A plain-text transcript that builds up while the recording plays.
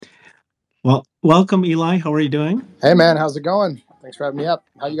Well, welcome, Eli. How are you doing? Hey man, how's it going? Thanks for having me up.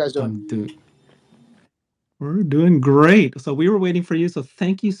 How you guys doing? I'm doing. We're doing great. So we were waiting for you. So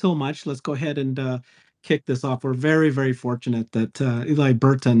thank you so much. Let's go ahead and kick this off. We're very, very fortunate that Eli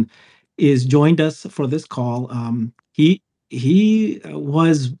Burton is joined us for this call. He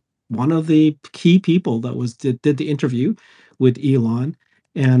was one of the key people that did the interview with Elon,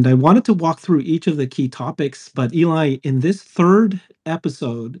 and I wanted to walk through each of the key topics. But Eli, in this third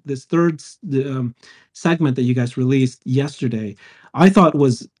episode, this segment that you guys released yesterday, I thought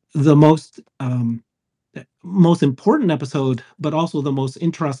was the most important episode, but also the most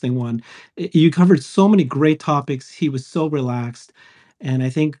interesting one. You covered so many great topics. He was so relaxed. And I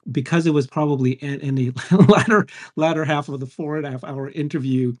think because it was probably in the latter half of the 4.5 hour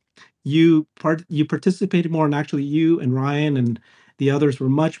interview, you participated more, and actually you and Ryan and the others were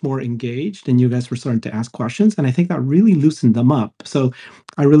much more engaged, and you guys were starting to ask questions, and I think that really loosened them up. So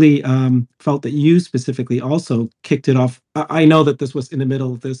I really felt that you specifically also kicked it off. I know that this was in the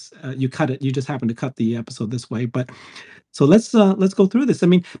middle of this. You cut it. You just happened to cut the episode this way. But so let's go through this. I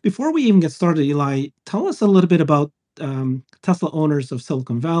mean, before we even get started, Eli, tell us a little bit about Tesla owners of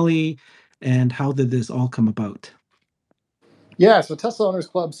Silicon Valley and how did this all come about? Yeah, so Tesla Owners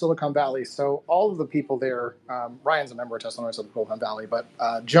Club, Silicon Valley. So all of the people there, Ryan's a member of Tesla Owners of Silicon Valley, but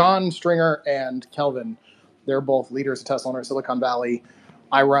John Stringer and Kelvin, they're both leaders of Tesla Owners Silicon Valley.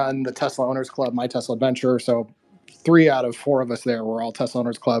 I run the Tesla Owners Club, My Tesla Adventure. So 3 out of 4 of us there were all Tesla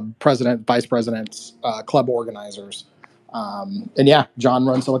Owners Club president, vice presidents, club organizers. And yeah, John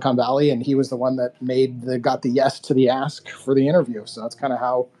runs Silicon Valley, and he was the one that got the yes to the ask for the interview. So that's kind of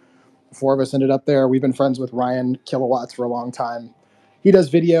how 4 of us ended up there. We've been friends with Ryan Kilowatts for a long time. He does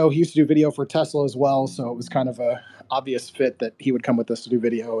video. He used to do video for Tesla as well, so it was kind of a obvious fit that he would come with us to do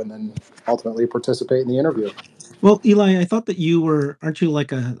video and then ultimately participate in the interview. Well, Eli, I thought that aren't you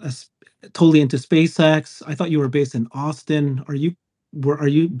like totally into SpaceX? I thought you were based in Austin. Are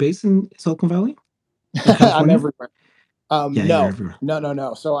you based in Silicon Valley, in I'm California? everywhere. Yeah, you're No, everywhere. no, no,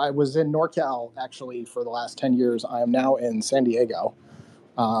 no. So I was in NorCal actually for the last 10 years. I am now in San Diego.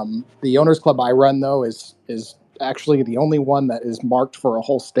 The Owners Club I run though is actually the only one that is marked for a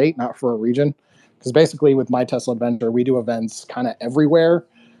whole state, not for a region. Because basically, with My Tesla Adventure, we do events kind of everywhere,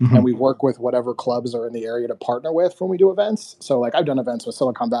 and Mhm. we work with whatever clubs are in the area to partner with when we do events. So, like, I've done events with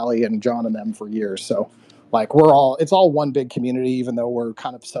Silicon Valley and John and them for years. So, like, it's all one big community, even though we're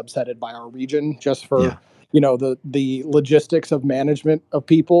kind of subsetted by our region, just for Yeah. the logistics of management of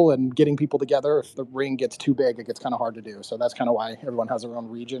people and getting people together. If the ring gets too big, it gets kind of hard to do. So that's kind of why everyone has their own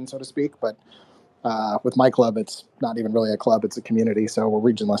region, so to speak. But with my club, it's not even really a club; it's a community. So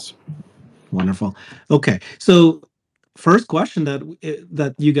we're regionless. Wonderful. Okay. So first question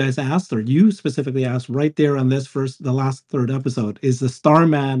that you guys asked, or you specifically asked right there on the last third episode, is the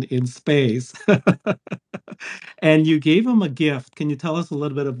Starman in space? And you gave him a gift. Can you tell us a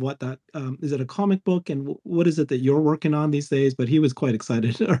little bit of what that is? It a comic book, and what is it that you're working on these days? But he was quite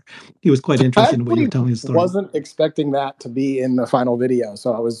excited, or he was quite I interested in what you were actually telling his story. wasn't expecting that to be in the final video,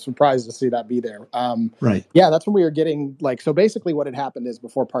 so I was surprised to see that be there. Right. Yeah, that's when we were getting like so. Basically, what had happened is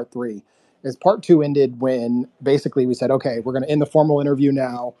before part three, is part two ended when basically we said, okay, we're going to end the formal interview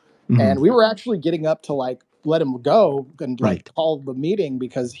now, Hmm. and we were actually getting up to like let him go and like Right. call the meeting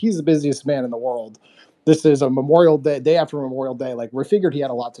because he's the busiest man in the world. This is a Memorial Day after Memorial Day. Like we figured he had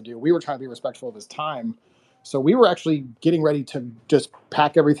a lot to do. We were trying to be respectful of his time, so we were actually getting ready to just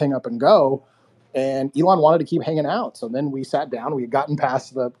pack everything up and go. And Elon wanted to keep hanging out. So then we sat down. We had gotten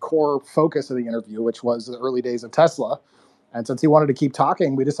past the core focus of the interview, which was the early days of Tesla. And since he wanted to keep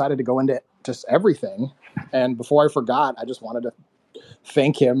talking, we decided to go into just everything. And before I forgot, I just wanted to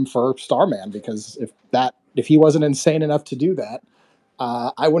thank him for Starman because if he wasn't insane enough to do that,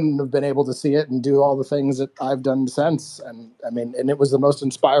 I wouldn't have been able to see it and do all the things that I've done since. And I mean, and it was the most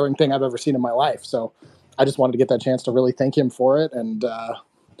inspiring thing I've ever seen in my life. So I just wanted to get that chance to really thank him for it and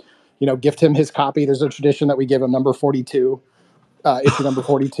gift him his copy. There's a tradition that we give him number 42, issue number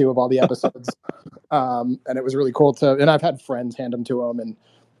 42 of all the episodes. And it was really cool and I've had friends hand them to him. And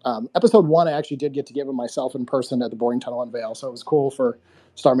episode 1, I actually did get to give him myself in person at the Boring Tunnel Unveil. So it was cool for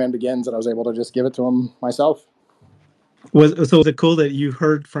Starman Begins, and I was able to just give it to him myself. Was it cool that you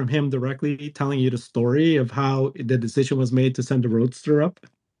heard from him directly telling you the story of how the decision was made to send the Roadster up?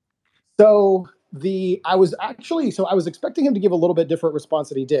 So I was expecting him to give a little bit different response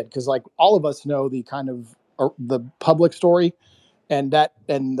than he did because like all of us know the kind of the public story and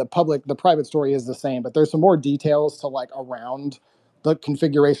the private story is the same, but there's some more details to like around the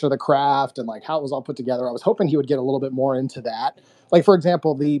configuration of the craft and like how it was all put together. I was hoping he would get a little bit more into that. Like for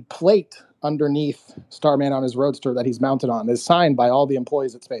example, the plate underneath Starman on his Roadster that he's mounted on is signed by all the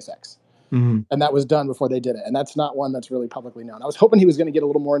employees at SpaceX. Mhm. and that was done before they did it. And that's not one that's really publicly known. I was hoping he was going to get a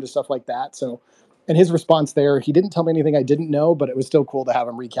little more into stuff like that. So, in his response there, he didn't tell me anything I didn't know, but it was still cool to have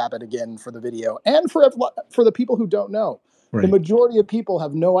him recap it again for the video and for the people who don't know. The Right. majority of people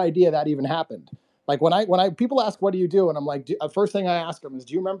have no idea that even happened. Like when I people ask what do you do, and I'm like, first thing I ask them is,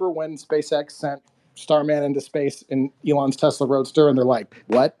 do you remember when SpaceX sent Starman into space in Elon's Tesla Roadster? And they're like,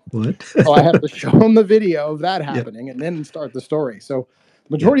 what? What? So I have to show them the video of that Yeah. happening and then start the story. So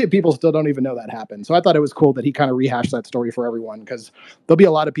the Yeah. majority of people still don't even know that happened. So I thought it was cool that he kind of rehashed that story for everyone, because there'll be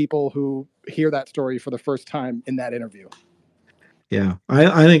a lot of people who hear that story for the first time in that interview. Yeah.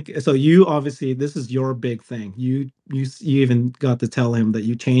 I think so. You obviously, this is your big thing. You even got to tell him that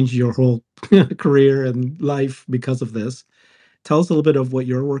you changed your whole career and life because of this. Tell us a little bit of what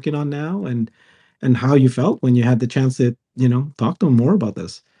you're working on now and how you felt when you had the chance to, talk to him more about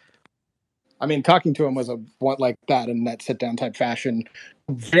this. I mean, talking to him was a one like that in that sit down type fashion,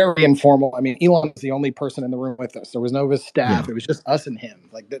 very informal. I mean, Elon was the only person in the room with us. There was no of his staff. Yeah. It was just us and him.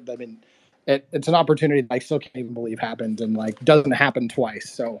 Like, I mean, it's an opportunity that I still can't even believe happened, and like doesn't happen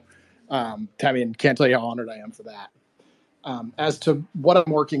twice. So, I mean, can't tell you how honored I am for that. As to what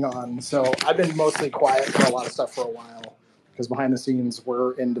I'm working on, so I've been mostly quiet for a lot of stuff for a while, because behind the scenes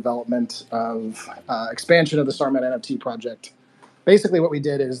we're in development of expansion of the Starman NFT project. Basically, what we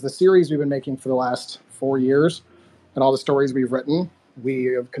did is the series we've been making for the last 4 years and all the stories we've written, we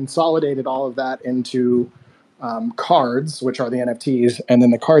have consolidated all of that into cards, which are the NFTs, and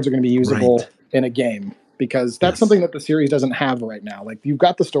then the cards are going to be usable Right. in a game, because that's Yes. something that the series doesn't have right now. Like, you've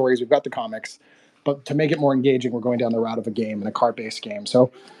got the stories, we've got the comics, but to make it more engaging, we're going down the route of a game and a card-based game.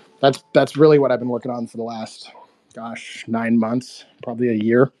 So that's really what I've been working on for the last, gosh, 9 months, probably a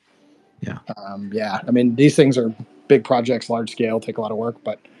year. Yeah. Yeah, I mean, these things are big projects, large scale, take a lot of work,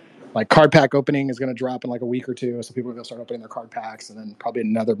 but like card pack opening is going to drop in like a week or two, so people are going to start opening their card packs, and then probably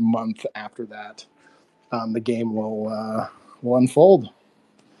another month after that, the game will unfold.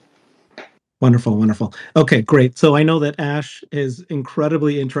 Wonderful, wonderful. Okay, great. So I know that Ash is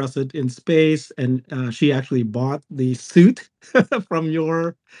incredibly interested in space, and she actually bought the suit from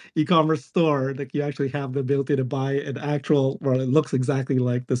your e-commerce store. Like you actually have the ability to buy an actual, well, it looks exactly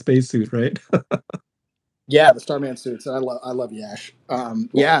like the space suit, right? Yeah, the Starman suits. I love Yash.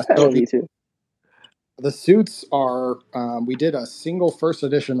 Yeah, I so love you too. the suits are. We did a single first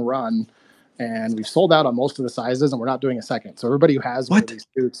edition run, and we've sold out on most of the sizes, and we're not doing a second. So everybody who has one of What? these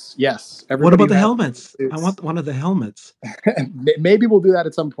suits, yes, What everybody about who the has one of helmets? these I suits. want one of the helmets. Maybe we'll do that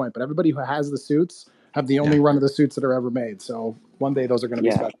at some point, but everybody who has the suits have the only Yeah. run of the suits that are ever made. So one day those are going to be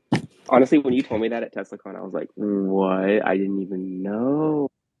Yeah. special. Honestly, when you told me that at TeslaCon, I was like, what? I didn't even know.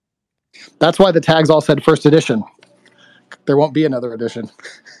 That's why the tags all said first edition. There won't be another edition.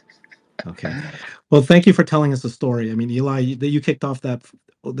 Okay. Well, thank you for telling us the story. I mean, Eli, you kicked off the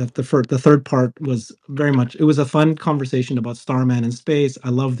third part was very much it was a fun conversation about Starman in space. I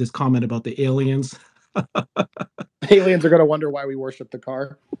love this comment about the aliens. Aliens are going to wonder why we worship the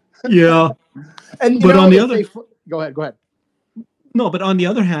car. Yeah, And you but know, on the they say, other go ahead, go ahead. no, but on the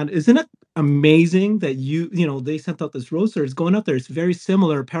other hand, isn't it amazing that they sent out this roadster? It's going out there. It's very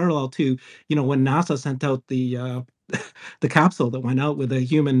similar, parallel to when NASA sent out the the capsule that went out with the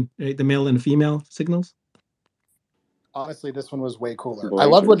human, right, the male and female signals. Honestly, this one was way cooler. I Boy,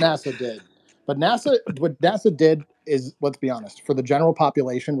 love what girl. NASA did, but what NASA did is, let's be honest, for the general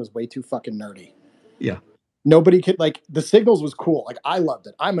population was way too fucking nerdy. Yeah. Nobody could, like, the signals was cool. Like, I loved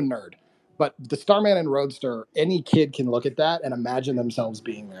it. I'm a nerd. But the Starman and Roadster, any kid can look at that and imagine themselves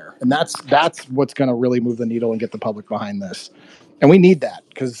being there. And that's what's going to really move the needle and get the public behind this. And we need that,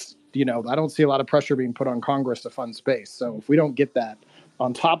 because, I don't see a lot of pressure being put on Congress to fund space. So if we don't get that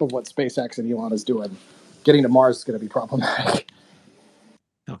on top of what SpaceX and Elon is doing, getting to Mars is going to be problematic.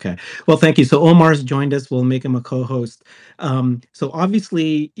 Okay. Well, thank you. So Omar's joined us. We'll make him a co-host. So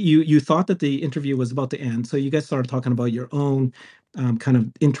obviously, you thought that the interview was about to end. So you guys started talking about your own kind of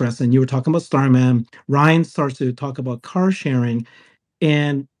interests, and you were talking about Starman. Ryan starts to talk about car sharing,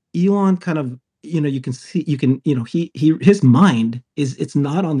 and Elon kind of, you can see, his mind is, it's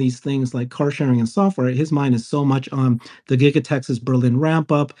not on these things like car sharing and software. His mind is so much on the Giga Texas Berlin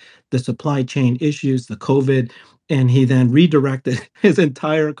ramp up, the supply chain issues, the COVID, and he then redirected his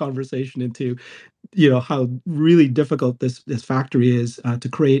entire conversation into how really difficult this factory is to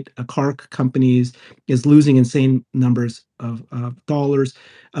create. A car companies is losing insane numbers of dollars.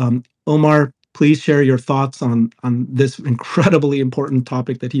 Omar, please share your thoughts on this incredibly important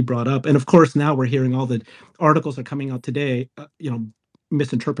topic that he brought up. And of course, now we're hearing all the articles are coming out today,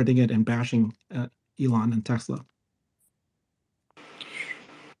 misinterpreting it and bashing Elon and Tesla.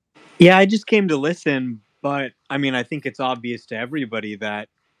 Yeah, I just came to listen, but I mean, I think it's obvious to everybody that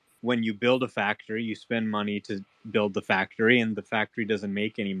when you build a factory, you spend money to build the factory, and the factory doesn't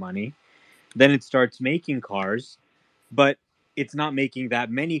make any money. Then it starts making cars, but it's not making that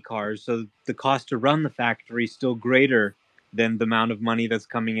many cars, so the cost to run the factory is still greater than the amount of money that's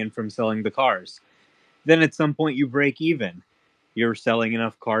coming in from selling the cars. Then at some point you break even. You're selling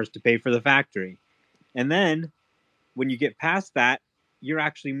enough cars to pay for the factory. And then when you get past that, you're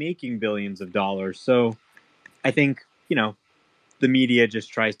actually making billions of dollars. So I think, the media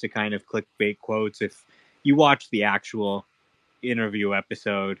just tries to kind of clickbait quotes. If you watch the actual interview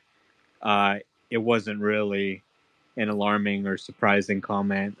episode, uh, it wasn't really an alarming or surprising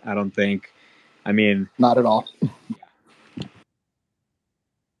comment, I don't think. I mean, Not at all.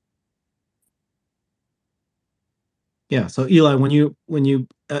 Yeah. So Eli, when you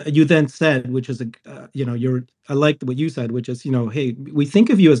then said, which is a you're I liked what you said, which is hey, we think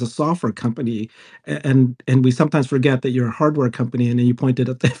of you as a software company, and we sometimes forget that you're a hardware company, and then you pointed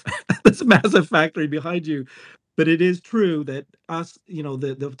at this massive factory behind you. But it is true that us,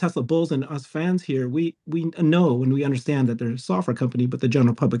 the Tesla bulls and us fans here, we know and we understand that they're a software company, but the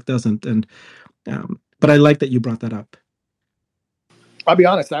general public doesn't. And but I like that you brought that up. I'll be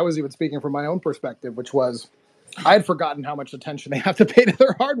honest, I was even speaking from my own perspective, which was I had forgotten how much attention they have to pay to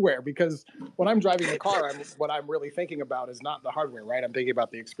their hardware, because when I'm driving the car, what I'm really thinking about is not the hardware, right? I'm thinking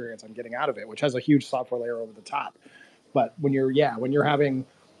about the experience I'm getting out of it, which has a huge software layer over the top. But when you're having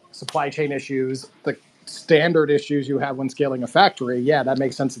supply chain issues, the standard issues you have when scaling a factory, yeah, that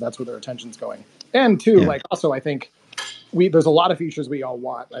makes sense. That's where their attention's going. And two, Yeah. like also, I think there's a lot of features we all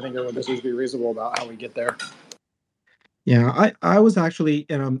want. I think everyone just needs to be reasonable about how we get there. Yeah, I was actually,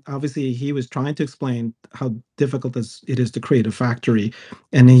 obviously he was trying to explain how difficult it is to create a factory,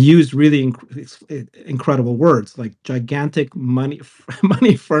 and he used really incredible words like gigantic money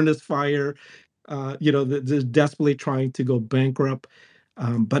money furnace fire, desperately trying to go bankrupt.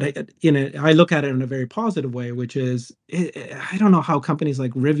 But I look at it in a very positive way, which is I don't know how companies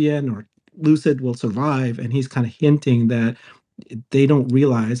like Rivian or Lucid will survive, and he's kind of hinting that they don't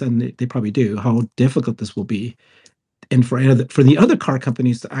realize, and they probably do, how difficult this will be and for the other car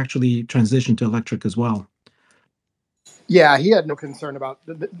companies to actually transition to electric as well. Yeah, he had no concern about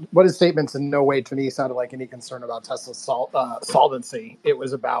what his statements in no way to me sounded like any concern about Tesla's solvency. It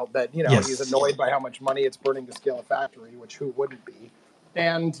was about that, he's Yes. annoyed by how much money it's burning to scale a factory, which who wouldn't be?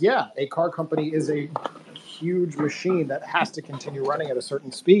 And yeah, a car company is a huge machine that has to continue running at a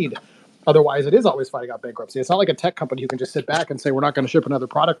certain speed. Otherwise, it is always fighting out bankruptcy. It's not like a tech company who can just sit back and say, we're not going to ship another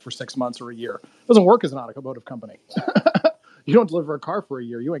product for 6 months or a year. It doesn't work as an automotive company. You don't deliver a car for a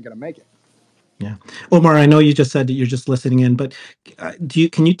year, you ain't going to make it. Yeah. Omar, I know you just said that you're just listening in, but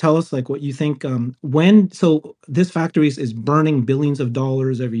can you tell us like what you think so this factory is burning billions of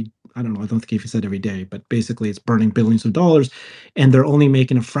dollars every, I don't know, I don't think if you said every day, but basically it's burning billions of dollars, and they're only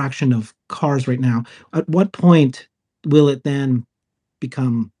making a fraction of cars right now. At what point will it then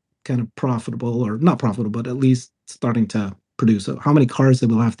become kind of profitable, or not profitable, but at least starting to produce? So how many cars they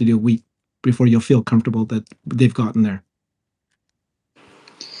will have to do a week before you'll feel comfortable that they've gotten there?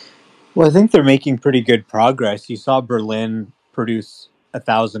 well, I think they're making pretty good progress. You saw Berlin produce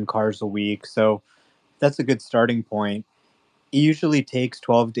 1,000 cars a week, so that's a good starting point. It usually takes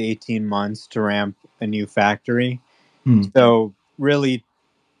 12 to 18 months to ramp a new factory. Hmm. So, really,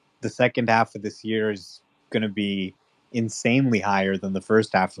 the second half of this year is going to be insanely higher than the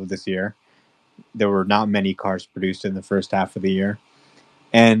first half of this year. There were not many cars produced in the first half of the year.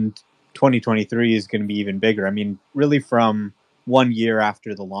 And 2023 is going to be even bigger. I mean, really, from 1 year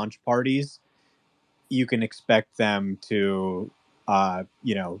after the launch parties, you can expect them to,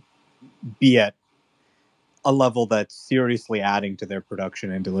 be at a level that's seriously adding to their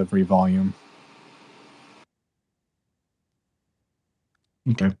production and delivery volume.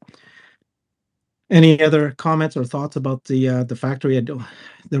 Okay. Any other comments or thoughts about the factory?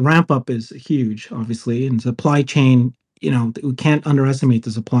 The ramp up is huge, obviously, and supply chain. We can't underestimate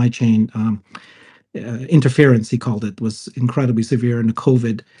the supply chain interference. He called it, was incredibly severe, and the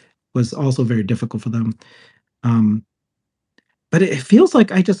COVID was also very difficult for them. Um, but it feels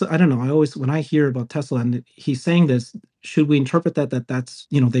like I don't know. I always, when I hear about Tesla and he's saying this, should we interpret that's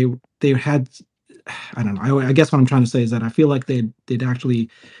they had, I don't know. I guess what I'm trying to say is that I feel like they'd actually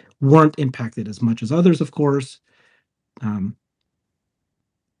weren't impacted as much as others, of course. Um,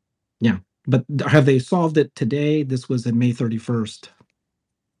 yeah, but have they solved it today? This was in May 31st.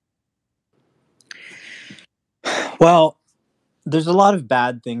 Well, there's a lot of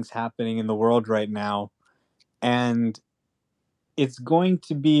bad things happening in the world right now, and it's going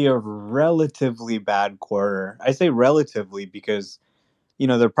to be a relatively bad quarter. I say relatively because,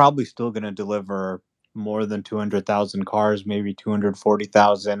 they're probably still going to deliver more than 200,000 cars, maybe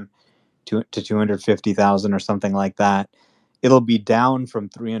 240,000 to 250,000 or something like that. It'll be down from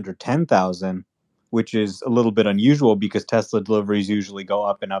 310,000, which is a little bit unusual because Tesla deliveries usually go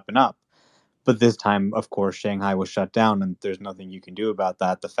up and up and up. But this time, of course, Shanghai was shut down, and there's nothing you can do about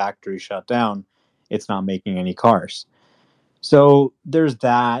that. The factory shut down. It's not making any cars. So there's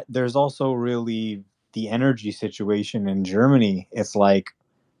that. There's also really the energy situation in Germany. It's like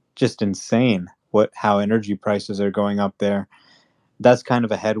just insane how energy prices are going up there. That's kind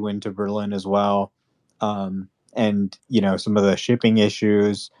of a headwind to Berlin as well. And some of the shipping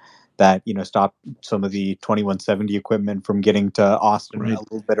issues that stop some of the 2170 equipment from getting to Austin a Right.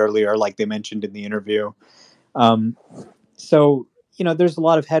 little bit earlier, like they mentioned in the interview. Um, so there's a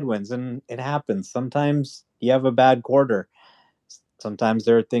lot of headwinds, and it happens. Sometimes you have a bad quarter. Sometimes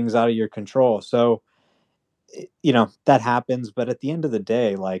there are things out of your control. So that happens. But at the end of the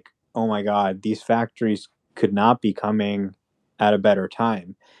day, like, oh my God, these factories could not be coming at a better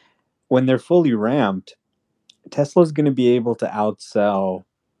time. When they're fully ramped, Tesla's going to be able to outsell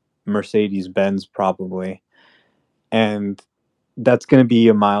Mercedes Benz probably. And that's going to be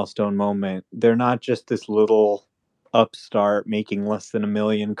a milestone moment. They're not just this little upstart making less than 1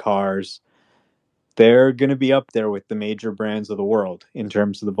 million cars. They're going to be up there with the major brands of the world in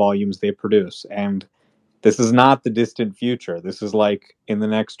terms of the volumes they produce. And this is not the distant future. This is like in the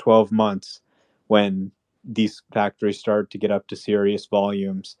next 12 months when these factories start to get up to serious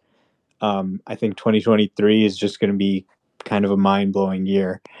volumes. I think 2023 is just going to be kind of a mind blowing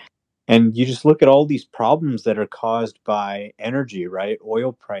year. And you just look at all these problems that are caused by energy, right?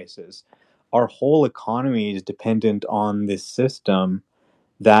 Oil prices. Our whole economy is dependent on this system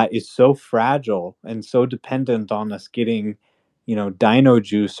that is so fragile and so dependent on us getting, dino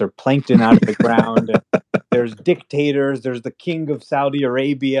juice or plankton out of the ground. And there's dictators, there's the king of Saudi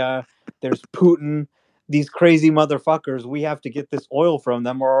Arabia, there's Putin, these crazy motherfuckers. We have to get this oil from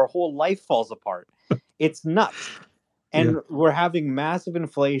them or our whole life falls apart. It's nuts. Yeah. And we're having massive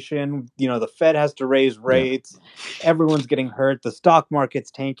inflation. The Fed has to raise Yeah. rates. Everyone's getting hurt. The stock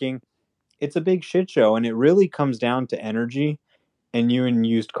market's tanking. It's a big shit show. And it really comes down to energy and new and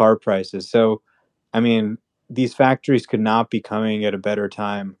used car prices. So, I mean, these factories could not be coming at a better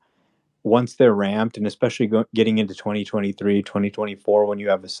time once they're ramped, and especially getting into 2023, 2024, when you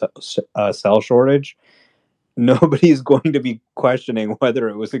have a cell shortage. Nobody's going to be questioning whether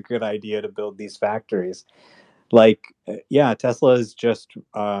it was a good idea to build these factories. Like, yeah, Tesla is just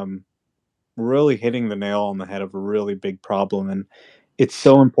really hitting the nail on the head of a really big problem. And it's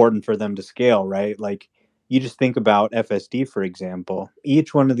so important for them to scale, right? Like, you just think about FSD, for example.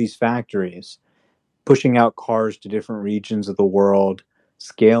 Each one of these factories pushing out cars to different regions of the world,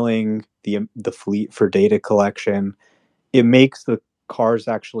 scaling the fleet for data collection. It makes the cars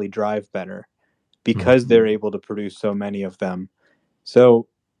actually drive better because they're able to produce so many of them. So,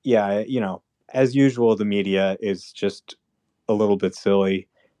 yeah, as usual, the media is just a little bit silly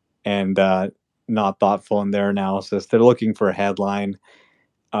and not thoughtful in their analysis. They're looking for a headline.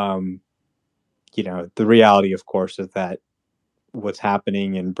 Um, the reality, of course, is that what's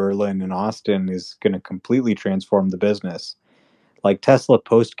happening in Berlin and Austin is going to completely transform the business. Like Tesla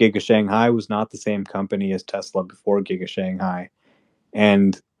post Giga Shanghai was not the same company as Tesla before Giga Shanghai.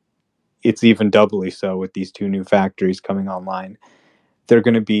 And it's even doubly so with these two new factories coming online. They're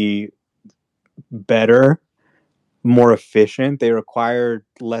going to be better, more efficient. They require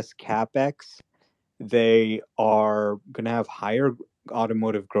less capex. They are going to have higher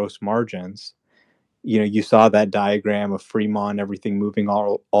automotive gross margins. You saw that diagram of Fremont, everything moving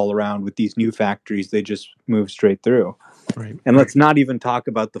all around. With these new factories, they just move straight through. Right. And let's not even talk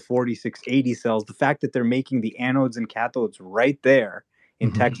about the 4680 cells. The fact that they're making the anodes and cathodes right there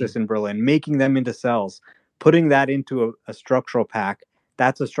in Texas and Berlin, making them into cells, putting that into a structural pack.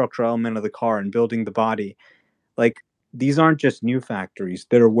 That's a structural element of the car and building the body. Like, these aren't just new factories.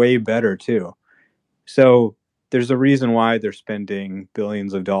 They're way better too. So there's a reason why they're spending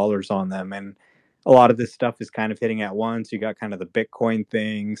billions of dollars on them. And a lot of this stuff is kind of hitting at once. You got kind of the Bitcoin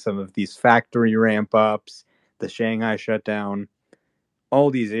thing, some of these factory ramp ups, the Shanghai shutdown,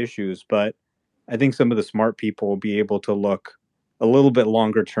 all these issues. But I think some of the smart people will be able to look a little bit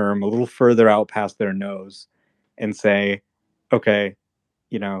longer term, a little further out past their nose and say, okay,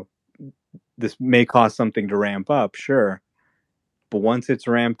 you know, this may cost something to ramp up, sure. But once it's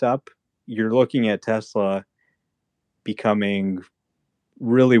ramped up, you're looking at Tesla becoming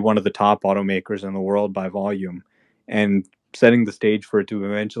really one of the top automakers in the world by volume and setting the stage for it to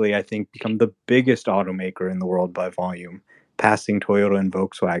eventually, I think, become the biggest automaker in the world by volume, passing Toyota and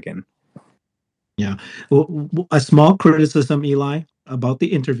Volkswagen. Yeah. Well, a small criticism, Eli, about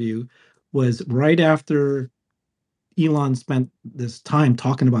the interview was right after Elon spent this time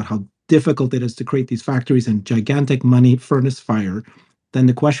talking about how difficult it is to create these factories and gigantic money furnace fire. Then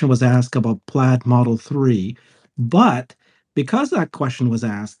the question was asked about Plaid Model 3. But because that question was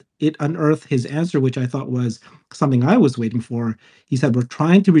asked, it unearthed his answer, which I thought was something I was waiting for. He said, we're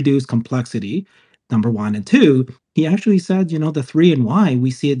trying to reduce complexity, number one. And two, he actually said, the 3 and Y,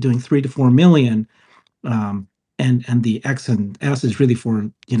 we see it doing 3 to 4 million. um, and the X and S is really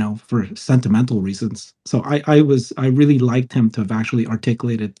for for sentimental reasons. So I really liked him to have actually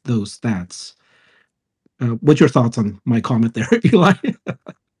articulated those stats. What's your thoughts on my comment there, Eli?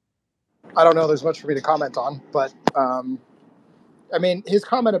 I don't know. There's much for me to comment on, but I mean, his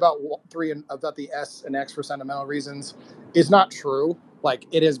comment about about the S and X for sentimental reasons is not true. Like,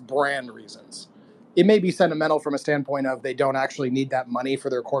 it is brand reasons. It may be sentimental from a standpoint of they don't actually need that money for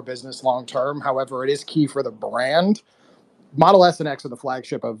their core business long term. However, it is key for the brand. Model S and X are the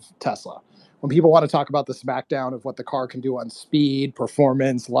flagship of Tesla. When people want to talk about the smackdown of what the car can do on speed,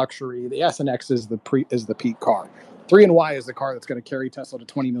 performance, luxury, the S and X is the peak car. 3 and Y is the car that's going to carry Tesla to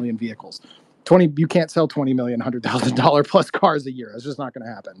 20 million vehicles. 20 You can't sell 20 million $100,000 plus cars a year. It's just not going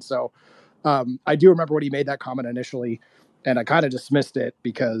to happen. So I do remember when he made that comment initially, and I kind of dismissed it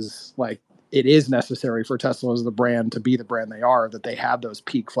because it is necessary for Tesla as the brand to be the brand they are, that they have those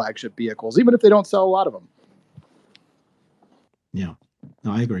peak flagship vehicles, even if they don't sell a lot of them. Yeah,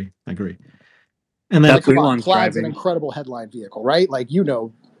 no, I agree. And then, Like, come on, Elon's Plaid's an driving. incredible headline vehicle, right?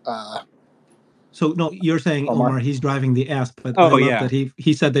 so no, you're saying Omar. Omar, he's driving the S, but I Oh love yeah. that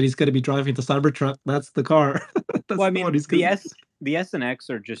he said that he's going to be driving the Cybertruck. That's the car. Well, That's I the one mean, he's going to. the S and X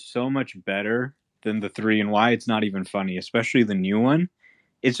are just so much better than the 3 and Y. It's not even funny, especially the new one.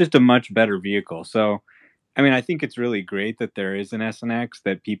 It's just a much better vehicle. So, I mean, I think it's really great that there is an S and X,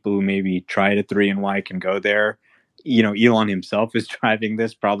 that people who maybe tried a 3 and Y can go there. Elon himself is driving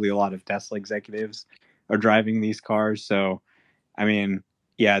this. Probably a lot of Tesla executives are driving these cars. So, I mean,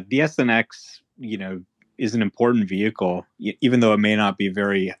 yeah, the S and X, is an important vehicle, even though it may not be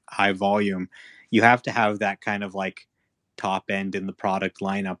very high volume. You have to have that kind of like top end in the product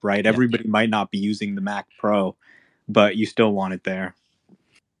lineup, right? Yeah. Everybody might not be using the Mac Pro, but you still want it there.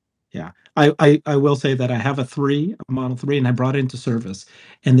 Yeah, I will say that I have a Model 3, and I brought it into service,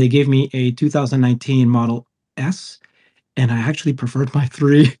 and they gave me a 2019 Model S, and I actually preferred my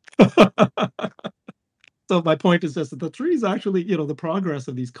 3. So my point is just that the 3 is actually, the progress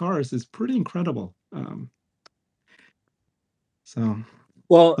of these cars is pretty incredible. So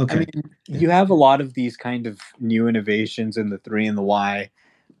Well, I okay, mean, yeah, you have a lot of these kind of new innovations in the 3 and the Y,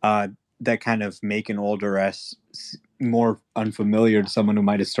 uh, that kind of make an older S more unfamiliar to someone who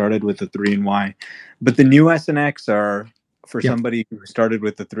might have started with the 3 and Y. But the new S and X are, for yep. somebody who started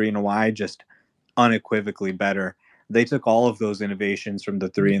with the 3 and a Y, just unequivocally better. They took all of those innovations from the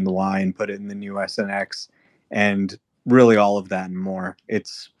 3 and the Y and put it in the new S and X, and really all of that and more.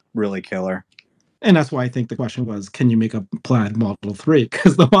 It's really killer. And that's why I think the question was, can you make a plaid Model 3?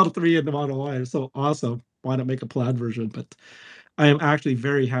 Because the Model 3 and the Model Y are so awesome. Why not make a plaid version? But I am actually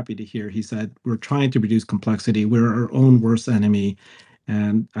very happy to hear he said we're trying to reduce complexity. We're our own worst enemy,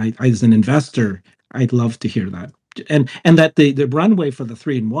 and as an investor, I'd love to hear that. And that the runway for the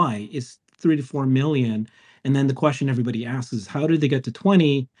 3 and Y is 3 to 4 million. And then the question everybody asks is, how do they get to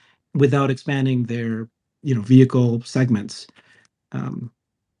 20 without expanding their vehicle segments? Um,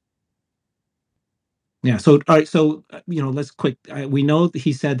 yeah. So all right. So let's quick. We know that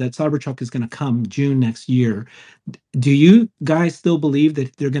he said that Cybertruck is going to come June next year. Do you guys still believe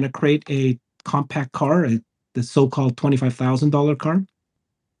that they're going to create a compact car, the so-called $25,000 car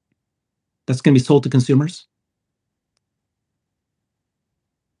that's going to be sold to consumers?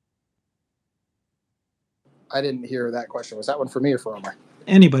 I didn't hear that question. Was that one for me or for Omar?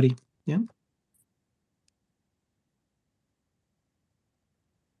 Anybody? Yeah.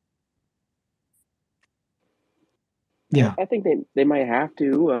 Yeah. I think they might have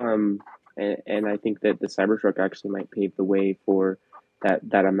to, and I think that the Cybertruck actually might pave the way for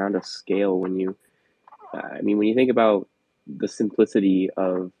that amount of scale. I mean, when you think about the simplicity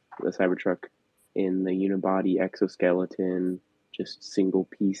of the Cybertruck in the unibody exoskeleton, just single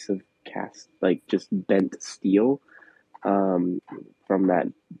piece of cast, like just bent steel, um, from that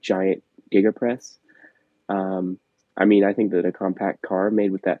giant gigapress. Um, I mean, I think that a compact car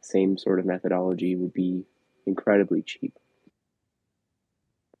made with that same sort of methodology would be incredibly cheap.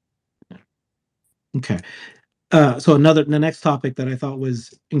 Okay. So the next topic that I thought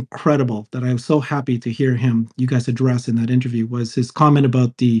was incredible, that I was so happy to hear you guys address in that interview, was his comment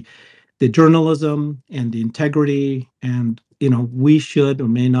about the journalism and the integrity and we should or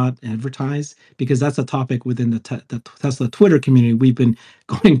may not advertise, because that's a topic within the Tesla Twitter community. We've been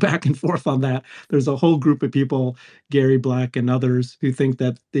going back and forth on that. There's a whole group of people, Gary Black and others, who think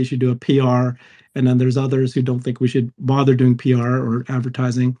that they should do a PR, and then there's others who don't think we should bother doing PR or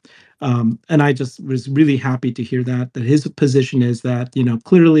advertising. And I just was really happy to hear that his position is that,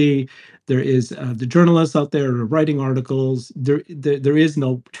 clearly there is the journalists out there who are writing articles. There is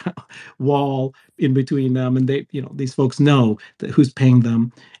no wall in between them, and these folks know that who's paying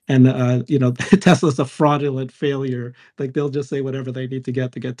them. And Tesla's a fraudulent failure. Like, they'll just say whatever they need to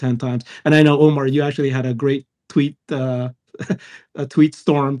get 10 times. And I know, Omar, you actually had a great tweet a tweet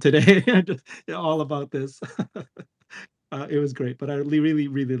storm today just all about this. It was great, but I really,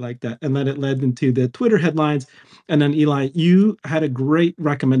 really liked that. And then it led into the Twitter headlines. And then, Eli, you had a great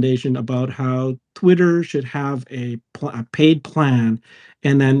recommendation about how Twitter should have a paid plan,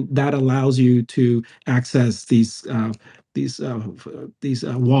 and then that allows you to access these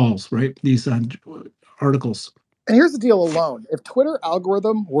walls, right? These articles. And here's the deal alone. If Twitter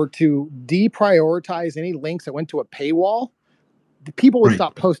algorithm were to deprioritize any links that went to a paywall, the people would Right.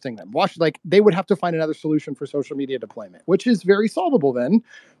 stop posting them. They would have to find another solution for social media deployment, which is very solvable then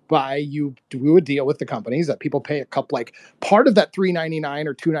by you do a deal with the companies that people pay a couple, like part of that $3.99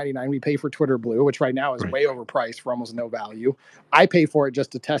 or $2.99 we pay for Twitter Blue, which right now is Right. way overpriced for almost no value. I pay for it just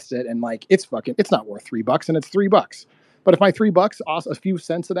to test it, and like it's not worth $3, and it's $3. But if my $3, a few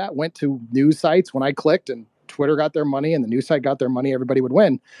cents of that went to news sites when I clicked, and Twitter got their money and the news site got their money, everybody would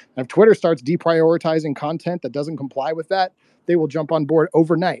win. And if Twitter starts deprioritizing content that doesn't comply with that, they will jump on board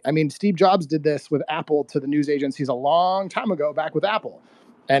overnight. I mean, Steve Jobs did this with Apple to the news agencies a long time ago, back with Apple.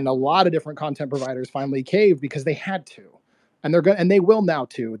 And a lot of different content providers finally caved because they had to. And they will now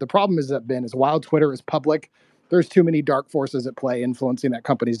too. The problem is while Twitter is public, there's too many dark forces at play influencing that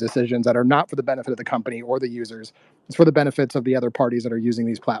company's decisions that are not for the benefit of the company or the users. It's for the benefits of the other parties that are using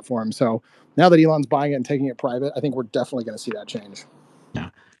these platforms. So now that Elon's buying it and taking it private, I think we're definitely going to see that change. Yeah.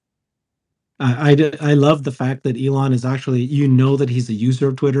 I love the fact that Elon is actually, that he's a user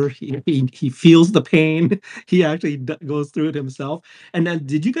of Twitter. He feels the pain. He actually goes through it himself. And then,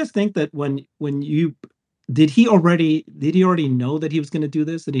 did you guys think that when you did he already know that he was going to do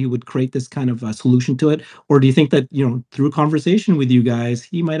this, that he would create this kind of a solution to it, or do you think that through conversation with you guys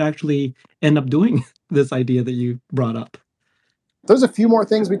he might actually end up doing this idea that you brought up? There's a few more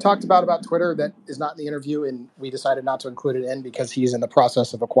things we talked about Twitter that is not in the interview, and we decided not to include it in because he's in the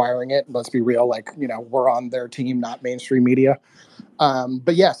process of acquiring it. Let's be real, we're on their team, not mainstream media.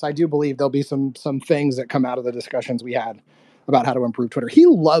 But yes, I do believe there'll be some things that come out of the discussions we had about how to improve Twitter. He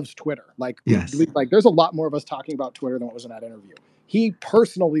loves Twitter. Yes. There's a lot more of us talking about Twitter than what was in that interview. He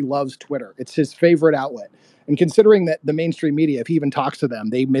personally loves Twitter. It's his favorite outlet. And considering that the mainstream media, if he even talks to them,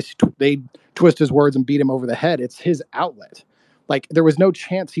 they twist his words and beat him over the head. It's his outlet. There was no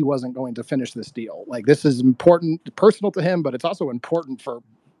chance he wasn't going to finish this deal. This is important, personal to him, but it's also important for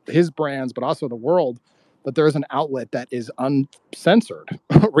his brands, but also the world, that there is an outlet that is uncensored,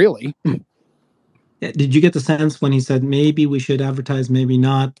 really. Did you get the sense when he said maybe we should advertise, maybe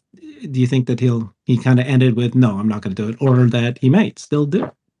not? Do you think that he kind of ended with, no, I'm not going to do it, or that he might still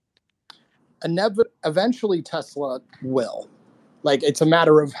do it? Eventually Tesla will. It's a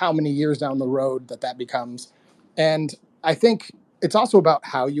matter of how many years down the road that becomes. And I think it's also about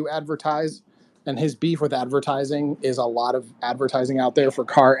how you advertise. And his beef with advertising is a lot of advertising out there for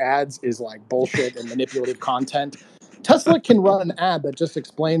car ads is like bullshit and manipulative content. Tesla can run an ad that just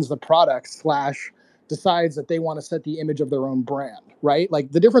explains the product / decides that they want to set the image of their own brand, right?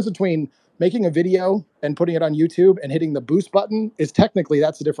 The difference between making a video and putting it on YouTube and hitting the boost button is technically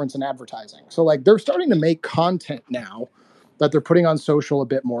that's the difference in advertising. So they're starting to make content now that they're putting on social a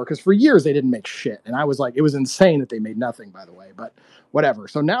bit more, because for years they didn't make shit. And I was like, it was insane that they made nothing, by the way, but whatever.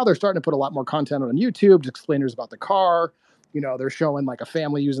 So now they're starting to put a lot more content on YouTube, explainers about the car. They're showing a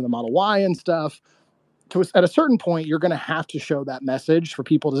family using the Model Y and stuff. At a certain point, you're going to have to show that message for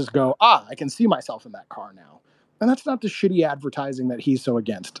people to just go, I can see myself in that car now. And that's not the shitty advertising that he's so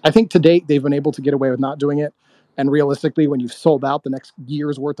against. I think to date, they've been able to get away with not doing it. And realistically, when you've sold out the next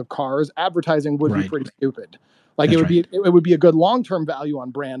year's worth of cars, advertising would be pretty stupid. It would be a good long-term value on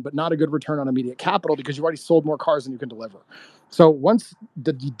brand, but not a good return on immediate capital because you've already sold more cars than you can deliver. So once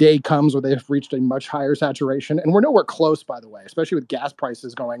the day comes where they've reached a much higher saturation, and we're nowhere close, by the way, especially with gas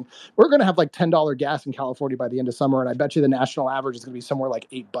prices going, we're going to have $10 gas in California by the end of summer. And I bet you the national average is going to be somewhere like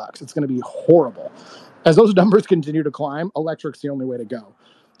 $8. It's going to be horrible. As those numbers continue to climb, electric's the only way to go.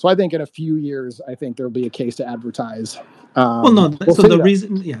 So I think in a few years, I think there'll be a case to advertise. Well, no. We'll So see the though.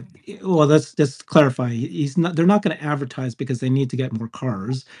 reason, yeah. Well, let's just clarify. He's not. They're not going to advertise because they need to get more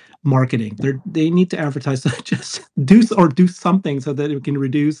cars. Marketing. They need to advertise. Just do something so that it can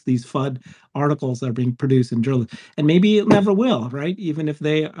reduce these FUD articles that are being produced in journalism. And maybe it never will, right? Even if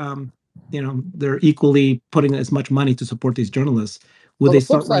they, they're equally putting as much money to support these journalists. Would So they the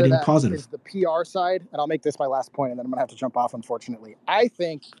flip start side of writing that positive? is the PR side, and I'll make this my last point, and then I'm gonna have to jump off. Unfortunately, I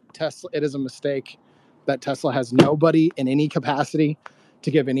think Tesla. It is a mistake that Tesla has nobody in any capacity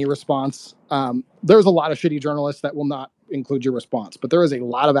to give any response. There's a lot of shitty journalists that will not include your response, but there is a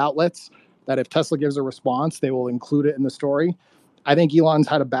lot of outlets that if Tesla gives a response, they will include it in the story. I think Elon's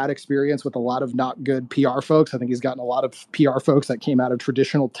had a bad experience with a lot of not good PR folks. I think he's gotten a lot of PR folks that came out of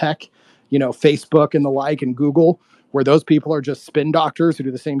traditional tech, Facebook and the like, and Google, where those people are just spin doctors who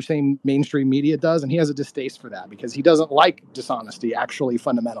do the same mainstream media does. And he has a distaste for that because he doesn't like dishonesty, actually,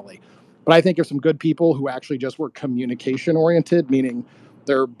 fundamentally. But I think if some good people who actually just were communication oriented, meaning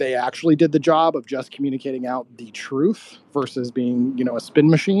they actually did the job of just communicating out the truth versus being, a spin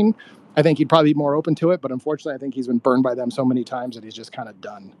machine, I think he'd probably be more open to it. But unfortunately, I think he's been burned by them so many times that he's just kind of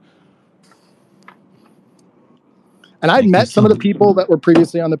done. And I'd Thank you met some so of the much. people that were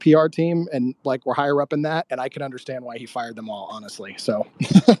previously on the PR team and like were higher up in that, and I can understand why he fired them all, honestly. So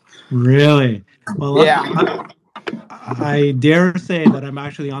Really? Well, yeah, I dare say that I'm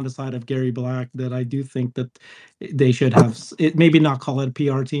actually on the side of Gary Black, that I do think that they should have it, maybe not call it a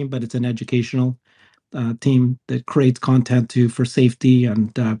PR team, but it's an educational team that creates content for safety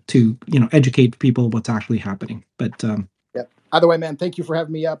and to educate people what's actually happening. But yeah. Either way, man, thank you for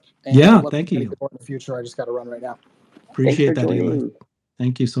having me up, and I'd yeah, love to thank do anything you. more in the future. I just got to run right now. Thanks for Appreciate that, Eli. joining.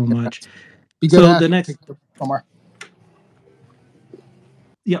 Thank you so much. Be good, So the Ash. next Take care, Omar.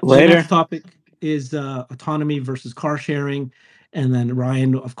 Yeah, the next Later. topic is autonomy versus car sharing, and then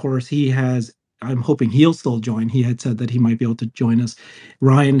Ryan, of course, he has. I'm hoping he'll still join. He had said that he might be able to join us.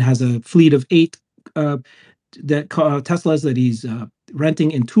 Ryan has a fleet of 8 uh, Teslas that he's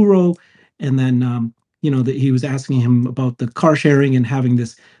renting in Turo, and then that he was asking him about the car sharing and having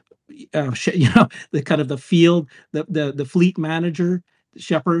this the kind of the field, the fleet manager,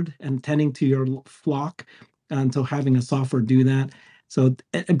 shepherd, and tending to your flock, and so having a software do that. So,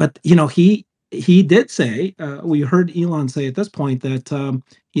 but he did say, we heard Elon say at this point that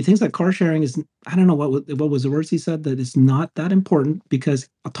he thinks that car sharing is, I don't know what was the words he said, that it's not that important because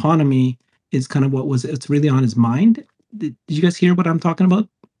autonomy is kind of it's really on his mind. Did you guys hear what I'm talking about?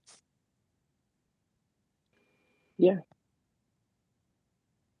 Yeah.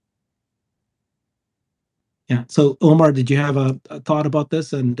 Yeah. So Omar, did you have a thought about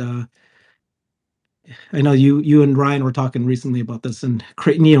this? And I know you and Ryan were talking recently about this and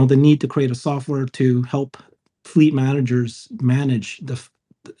create, the need to create a software to help fleet managers manage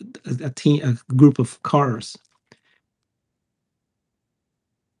a team, a group of cars.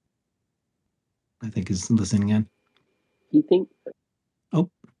 I think is listening in. You think Oh,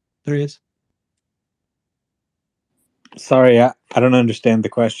 there he is. Sorry, I don't understand the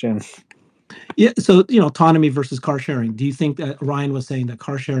question. Yeah, so autonomy versus car sharing. Do you think that Ryan was saying that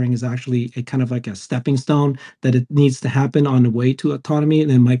car sharing is actually a kind of like a stepping stone, that it needs to happen on the way to autonomy,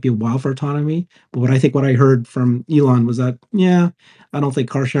 and it might be a while for autonomy? But what I heard from Elon was that, yeah, I don't think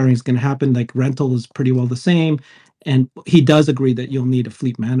car sharing is going to happen. Like rental is pretty well the same, and he does agree that you'll need a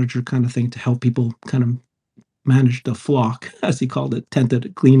fleet manager kind of thing to help people kind of manage the flock, as he called it,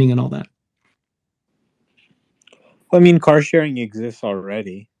 tented cleaning and all that. I mean, car sharing exists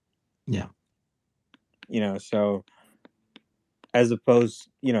already. Yeah. So as opposed,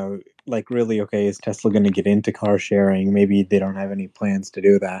 like really, okay, is Tesla going to get into car sharing? Maybe they don't have any plans to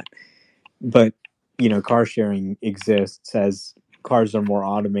do that. But, car sharing exists. As cars are more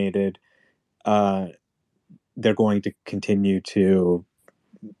automated. They're going to continue to,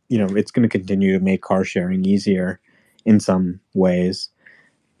 it's going to continue to make car sharing easier in some ways.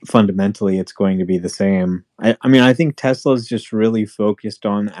 Fundamentally, it's going to be the same. I mean, I think Tesla's just really focused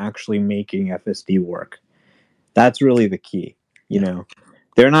on actually making FSD work. That's really the key.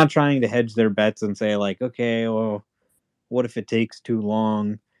 They're not trying to hedge their bets and say like, okay, well, what if it takes too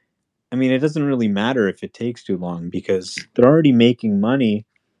long? I mean, it doesn't really matter if it takes too long because they're already making money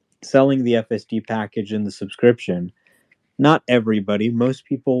selling the FSD package and the subscription. Not everybody, most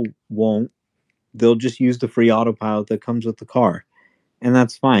people won't. They'll just use the free autopilot that comes with the car. And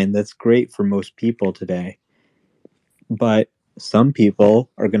that's fine. That's great for most people today. But some people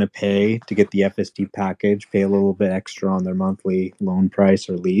are going to pay to get the FSD package, pay a little bit extra on their monthly loan price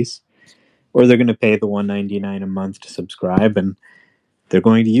or lease, or they're going to pay the $199 a month to subscribe, and they're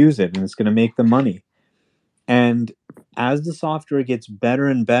going to use it, and it's going to make them money. And as the software gets better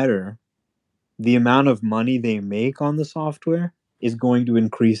and better, the amount of money they make on the software is going to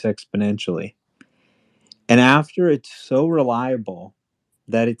increase exponentially. And after it's so reliable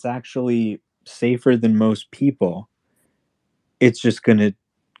that it's actually safer than most people, it's just going to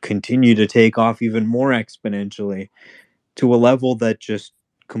continue to take off even more exponentially to a level that just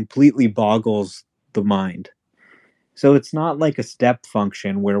completely boggles the mind. So it's not like a step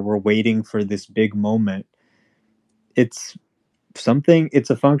function where we're waiting for this big moment. It's it's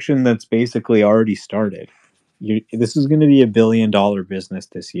a function that's basically already started. This is going to be $1 billion business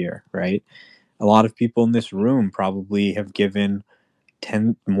this year, right? A lot of people in this room probably have given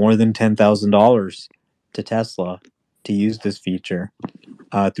more than $10,000 to Tesla to use this feature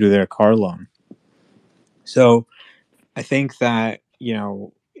through their car loan. So I think that,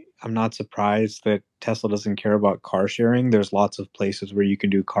 I'm not surprised that Tesla doesn't care about car sharing. There's lots of places where you can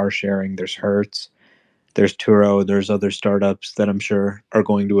do car sharing. There's Hertz, there's Turo, there's other startups that I'm sure are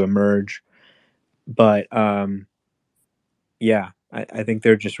going to emerge. But yeah, I think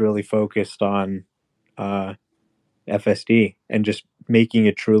they're just really focused on FSD and just making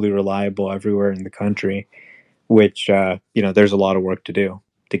it truly reliable everywhere in the country, which, there's a lot of work to do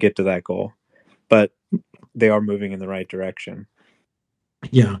to get to that goal. But they are moving in the right direction.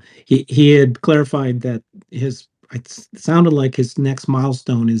 Yeah, he had clarified that it sounded like his next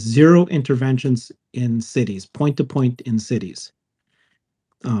milestone is zero interventions in cities, point to point in cities.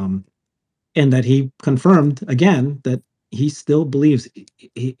 And that he confirmed again that he still believes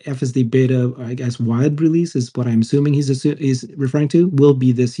FSD beta, I guess, wide release is what I'm assuming he's referring to, will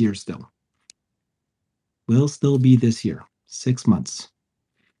be this year still. Will still be this year, 6 months.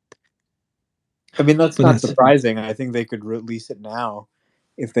 I mean, that's not surprising. I think they could release it now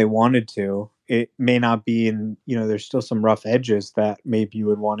if they wanted to. It may not be there's still some rough edges that maybe you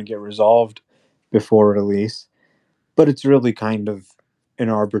would want to get resolved before release, but it's really kind of an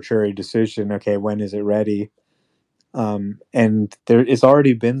arbitrary decision. Okay, when is it ready? And it's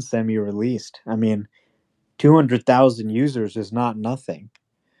already been semi-released. I mean, 200,000 users is not nothing.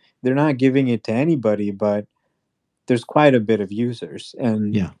 They're not giving it to anybody, but there's quite a bit of users,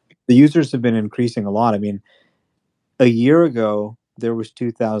 and the users have been increasing a lot. I mean, a year ago, there was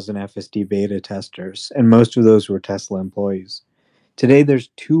 2,000 FSD beta testers, and most of those were Tesla employees. Today, there's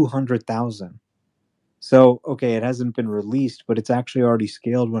 200,000. So, okay, it hasn't been released, but it's actually already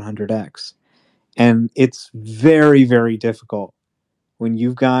scaled 100x. And it's very, very difficult when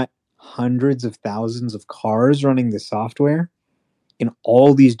you've got hundreds of thousands of cars running the software in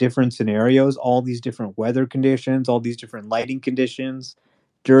all these different scenarios, all these different weather conditions, all these different lighting conditions,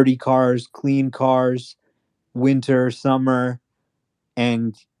 dirty cars, clean cars, winter, summer,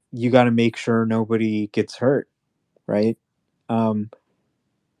 and you got to make sure nobody gets hurt, right?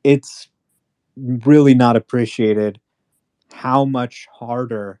 It's really not appreciated how much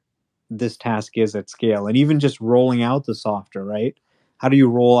harder this task is at scale. And even just rolling out the software, right? How do you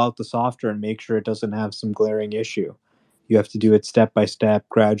roll out the software and make sure it doesn't have some glaring issue? You have to do it step by step,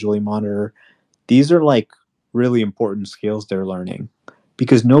 gradually monitor. These are like really important skills they're learning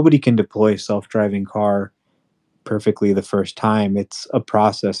because nobody can deploy a self-driving car perfectly the first time. It's a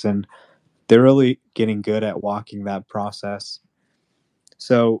process, and they're really getting good at walking that process.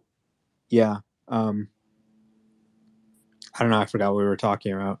 So, yeah, I don't know. I forgot what we were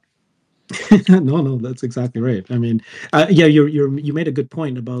talking about. No, that's exactly right. I mean, yeah, you made a good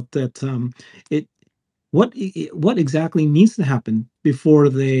point about that. It what exactly needs to happen before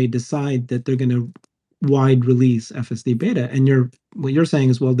they decide that they're going to wide release FSD beta? And what you're saying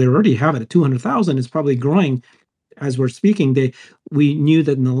is, well, they already have it at 200,000. It's probably growing as we're speaking. We knew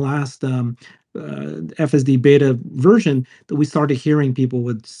that in the last FSD beta version that we started hearing people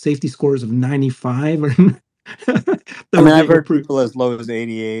with safety scores of 95 or I've heard people as low as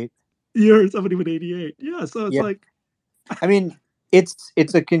 88. You heard somebody with 88. Yeah, so it's like, I mean, it's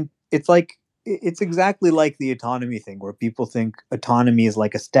exactly like the autonomy thing, where people think autonomy is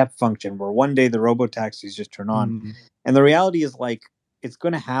like a step function, where one day the robotaxis just turn on, and the reality is like it's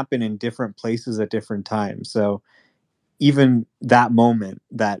going to happen in different places at different times. So even that moment,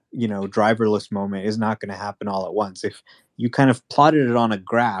 that driverless moment, is not going to happen all at once. If you kind of plotted it on a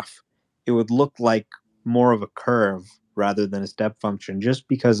graph, it would look like more of a curve rather than a step function, just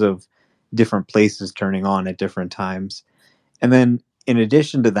because of different places turning on at different times. And then in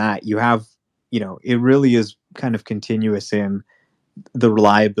addition to that, you have, it really is kind of continuous in the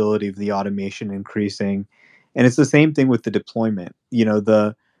reliability of the automation increasing. And it's the same thing with the deployment.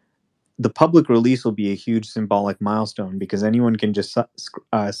 The public release will be a huge symbolic milestone because anyone can just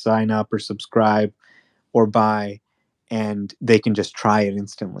sign up or subscribe or buy, and they can just try it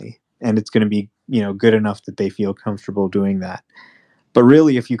instantly. And it's going to be good enough that they feel comfortable doing that. But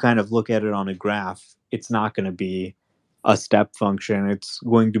really, if you kind of look at it on a graph, it's not going to be a step function. It's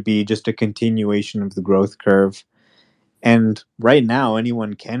going to be just a continuation of the growth curve. And right now,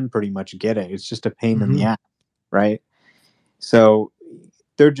 anyone can pretty much get it. It's just a pain in the ass, right? So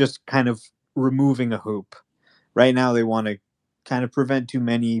they're just kind of removing a hoop. Right now, they want to kind of prevent too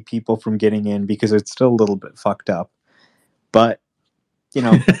many people from getting in because it's still a little bit fucked up. But,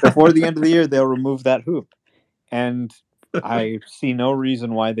 before the end of the year, they'll remove that hoop. And I see no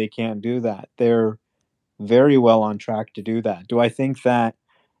reason why they can't do that. They're very well on track to do that. Do I think that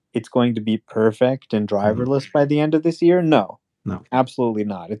it's going to be perfect and driverless by the end of this year? No, No. absolutely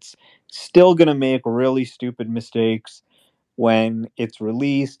not. It's still going to make really stupid mistakes when it's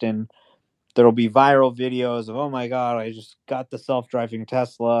released, and there'll be viral videos of, oh my God, I just got the self-driving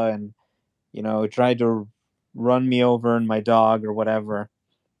Tesla and, it tried to run me over and my dog or whatever,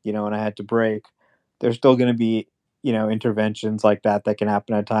 and I had to brake. There's still going to be, interventions like that can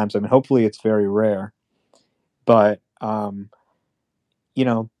happen at times. I mean, hopefully it's very rare, but,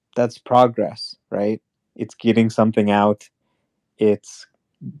 that's progress, right? It's getting something out. It's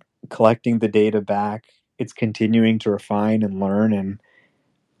collecting the data back. It's continuing to refine and learn and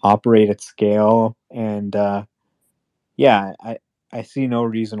operate at scale. And yeah, I see no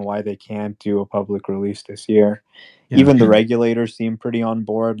reason why they can't do a public release this year. Yeah. Even the regulators seem pretty on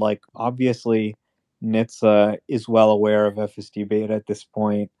board. Like, obviously, NHTSA is well aware of FSD beta at this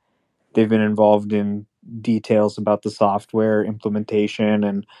point. They've been involved in details about the software implementation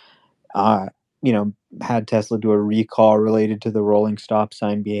and, uh, had Tesla do a recall related to the rolling stop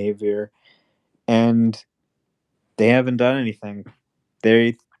sign behavior. And they haven't done anything.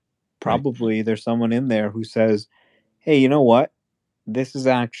 There's someone in there who says, hey, you know what? This is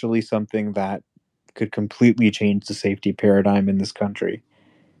actually something that could completely change the safety paradigm in this country.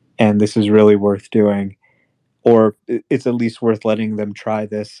 And this is really worth doing. Or it's at least worth letting them try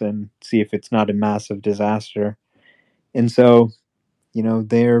this and see if it's not a massive disaster. And so,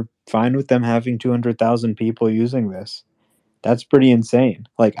 they're fine with them having 200,000 people using this. That's pretty insane.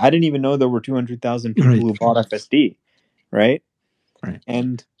 Like, I didn't even know there were 200,000 people who bought FSD, right? Right.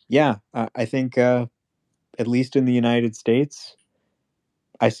 And yeah, I think at least in the United States,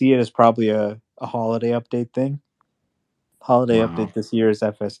 I see it as probably a holiday update thing. Holiday update this year is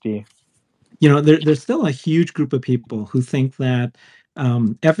FSD. There's still a huge group of people who think that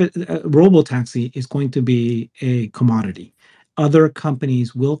robotaxi is going to be a commodity. Other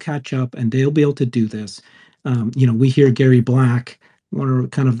companies will catch up and they'll be able to do this. We hear Gary Black, one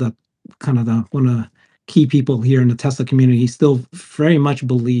of the key people here in the Tesla community. He still very much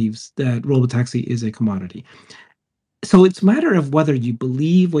believes that robotaxi is a commodity. So it's a matter of whether you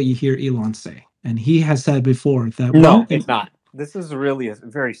believe what you hear Elon say. And he has said before that, no, it's not. This is really a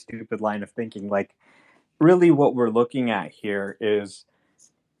very stupid line of thinking. Like, really what we're looking at here is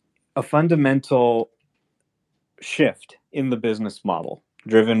a fundamental shift in the business model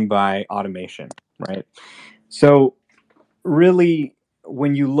driven by automation, right? So really,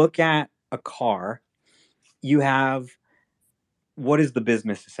 when you look at a car, you have, what is the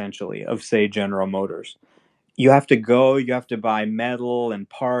business essentially of, say, General Motors? You have to buy metal and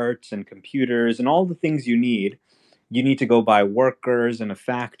parts and computers and all the things you need. You need to go buy workers in a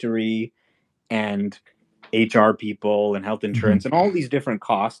factory and HR people and health insurance and all these different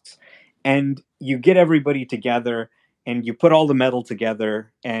costs. And you get everybody together and you put all the metal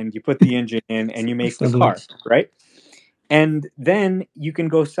together and you put the engine in and you make the car, right? And then you can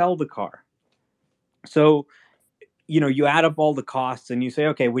go sell the car. So, you add up all the costs and you say,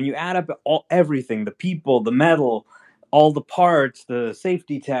 okay, when you add up everything, the people, the metal, all the parts, the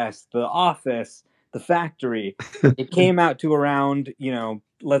safety test, the office, the factory, it came out to around,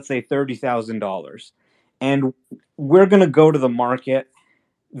 let's say $30,000. And we're going to go to the market.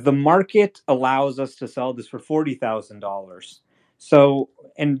 The market allows us to sell this for $40,000. So,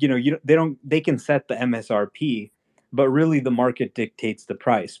 and they can set the MSRP, but really the market dictates the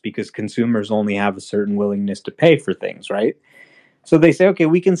price because consumers only have a certain willingness to pay for things, right? So they say, okay,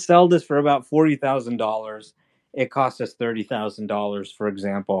 we can sell this for about $40,000. It costs us $30,000, for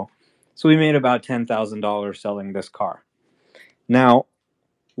example. So we made about $10,000 selling this car. Now,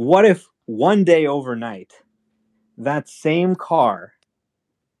 what if one day overnight, that same car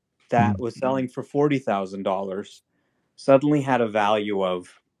that was selling for $40,000 suddenly had a value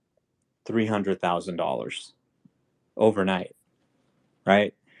of $300,000 overnight,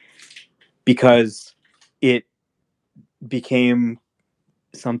 right? Because it became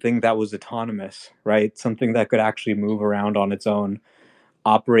something that was autonomous, right? Something that could actually move around on its own,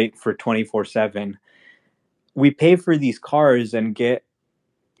 operate for 24/7. We pay for these cars and get,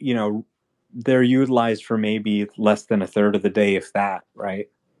 they're utilized for maybe less than a third of the day, if that, right?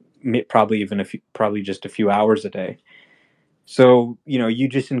 Probably even probably just a few hours a day. So, you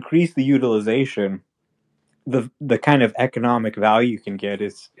just increase the utilization, the kind of economic value you can get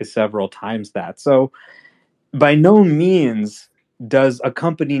is several times that. So by no means does a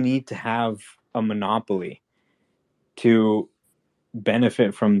company need to have a monopoly to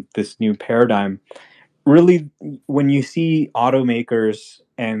benefit from this new paradigm. Really, when you see automakers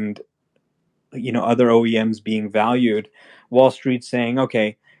and other OEMs being valued, Wall Street saying,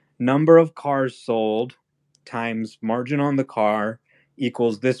 okay, number of cars sold times margin on the car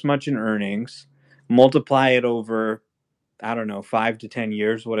equals this much in earnings, multiply it over, I don't know, 5 to 10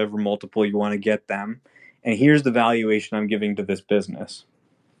 years, whatever multiple you want to get them, and here's the valuation I'm giving to this business.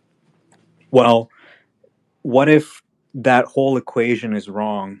 Well, what if that whole equation is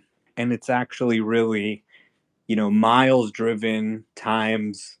wrong and it's actually really, miles driven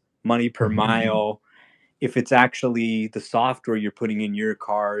times money per mile? If it's actually the software you're putting in your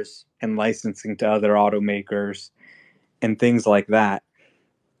cars and licensing to other automakers and things like that,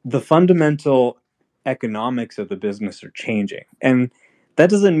 the fundamental economics of the business are changing. And that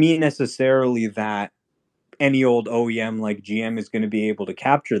doesn't mean necessarily that any old OEM like GM is going to be able to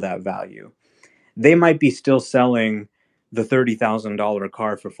capture that value. They might be still selling the $30,000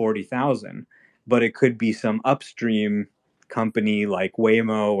 car for 40,000, but it could be some upstream company like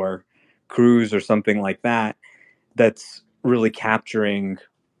Waymo or Cruise or something like that that's really capturing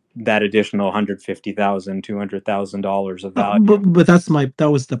that additional 150,000, $200,000 of value. But that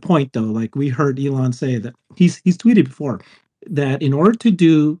was the point though. Like we heard Elon say that he's tweeted before that in order to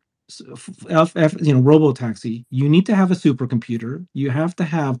do robo taxi, you need to have a supercomputer, you have to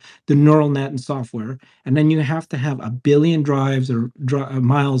have the neural net and software, and then you have to have a billion drives or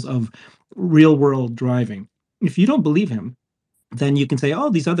miles of real world driving. If you don't believe him, then you can say, oh,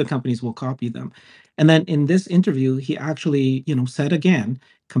 these other companies will copy them. And then in this interview, he actually, said again,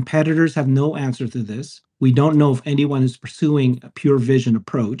 competitors have no answer to this. We don't know if anyone is pursuing a pure vision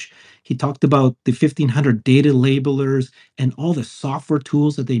approach. He talked about the 1,500 data labelers and all the software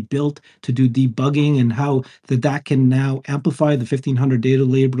tools that they built to do debugging and how that can now amplify the 1,500 data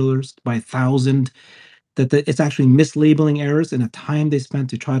labelers by 1,000, that it's actually mislabeling errors in a time they spent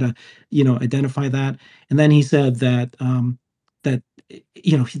to try to identify that. And then he said that that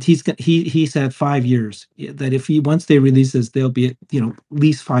he said 5 years, that if he once they release this, they'll be at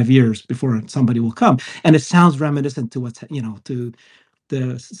least 5 years before somebody will come. And it sounds reminiscent to what's to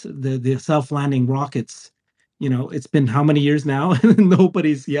the self-landing rockets. It's been how many years now and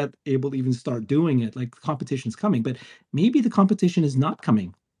nobody's yet able to even start doing it. Like the competition's coming, but maybe the competition is not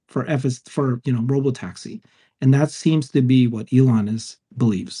coming for robotaxi, and that seems to be what Elon is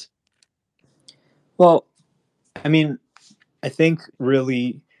believes. Well, I mean, I think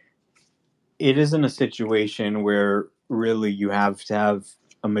really it isn't a situation where really you have to have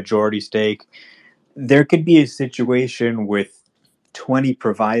a majority stake. There could be a situation with 20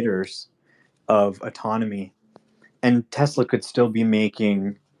 providers of autonomy, and Tesla could still be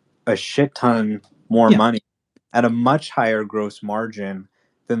making a shit ton more Yeah. money at a much higher gross margin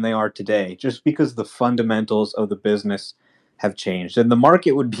than they are today, just because the fundamentals of the business have changed. And the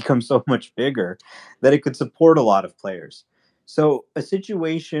market would become so much bigger that it could support a lot of players. So, a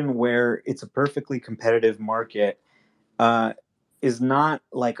situation where it's a perfectly competitive market uh, is not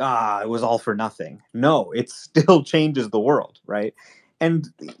like, it was all for nothing. No, it still changes the world, right? And,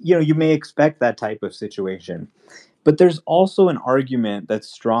 you may expect that type of situation. But there's also an argument that's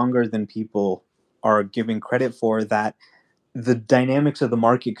stronger than people are giving credit for, that the dynamics of the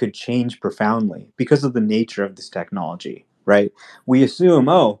market could change profoundly because of the nature of this technology, right? We assume,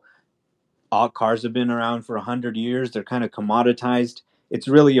 all cars have been around for 100 years, they're kind of commoditized. It's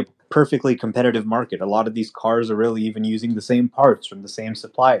really a perfectly competitive market. A lot of these cars are really even using the same parts from the same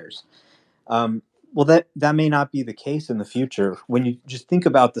suppliers. Well, that may not be the case in the future when you just think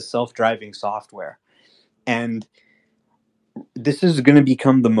about the self-driving software. And this is going to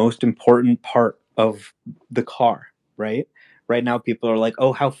become the most important part of the car, right? Right now, people are like,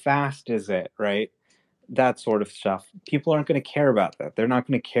 oh, how fast is it, right? That sort of stuff. People aren't going to care about that. They're not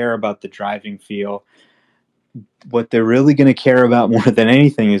going to care about the driving feel. What they're really going to care about more than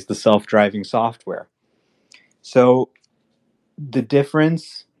anything is the self-driving software. So the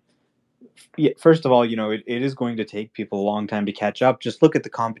difference, first of all, it is going to take people a long time to catch up. Just look at the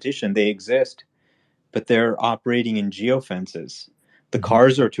competition. They exist, but they're operating in geofences. The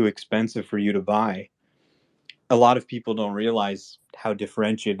cars are too expensive for you to buy. A lot of people don't realize how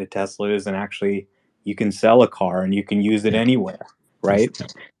differentiated Tesla is, and actually you can sell a car and you can use it anywhere, right?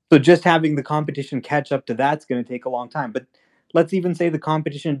 So just having the competition catch up to that's going to take a long time. But let's even say the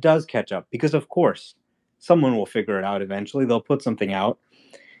competition does catch up, because of course someone will figure it out eventually. They'll put something out.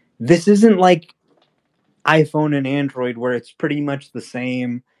 This isn't like iPhone and Android where it's pretty much the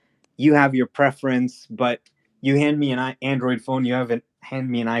same. You have your preference, but you hand me an Android phone, you haven't hand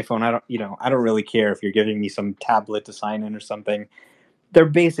me an iPhone. I don't really care if you're giving me some tablet to sign in or something. They're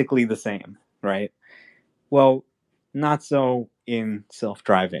basically the same, right? Well, not so in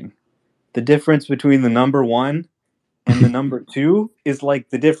self-driving. The difference between the number 1 and the number 2 is like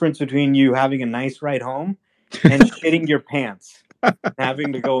the difference between you having a nice ride home and shitting your pants,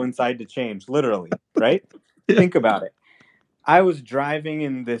 having to go inside to change, literally, right? Yeah. Think about it. I was driving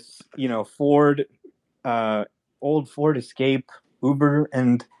in this, Ford, uh, old Ford Escape Uber,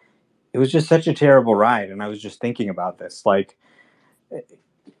 and it was just such a terrible ride. And I was just thinking about this, like,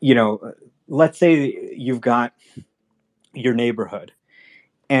 you know, let's say you've got your neighborhood,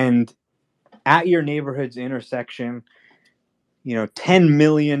 and at your neighborhood's intersection, 10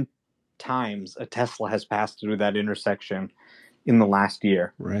 million times a Tesla has passed through that intersection in the last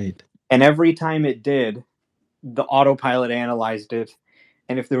year. Right. And every time it did, the autopilot analyzed it.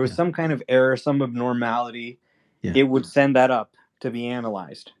 And if there was Yeah. some kind of error, some abnormality, Yeah. it would send that up to be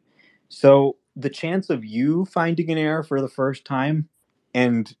analyzed. So the chance of you finding an error for the first time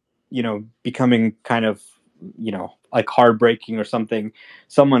and, becoming kind of, like heartbreaking or something,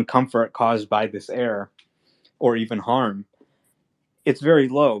 some uncomfort caused by this error or even harm, it's very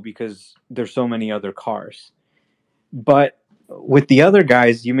low because there's so many other cars. But with the other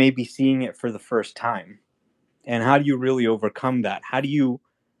guys, you may be seeing it for the first time. And how do you really overcome that? How do you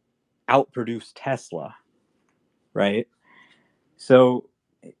outproduce Tesla, right? So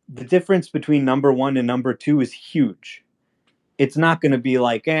the difference between number 1 and number 2 is huge. It's not going to be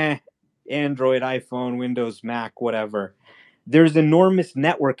like, Android, iPhone, Windows, Mac, whatever. There's enormous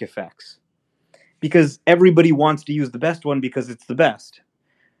network effects because everybody wants to use the best one because it's the best.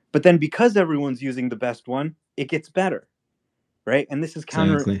 But then because everyone's using the best one, it gets better, right? And this is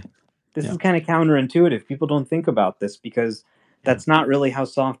Exactly. this Yeah. is kind of counterintuitive. People don't think about this because Yeah. that's not really how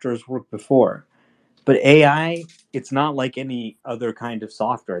softwares worked before. But AI, it's not like any other kind of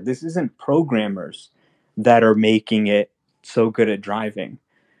software. This isn't programmers that are making it so good at driving.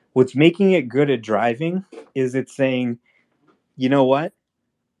 What's making it good at driving is it's saying, you know what?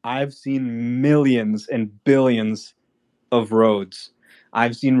 I've seen millions and billions of roads.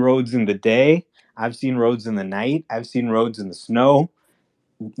 I've seen roads in the day. I've seen roads in the night. I've seen roads in the snow,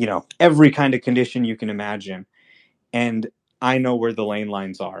 every kind of condition you can imagine. And I know where the lane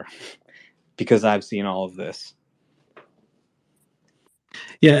lines are because I've seen all of this.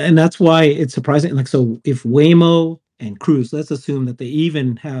 Yeah, and that's why it's surprising. Like, so if Waymo and Cruise, let's assume that they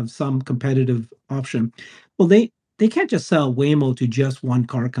even have some competitive option. Well, they can't just sell Waymo to just one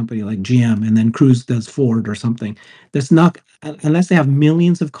car company like GM, and then Cruise does Ford or something. That's not unless they have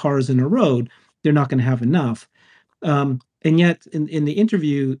millions of cars in a road, they're not going to have enough. And yet, in the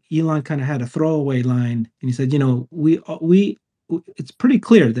interview, Elon kind of had a throwaway line, and he said, it's pretty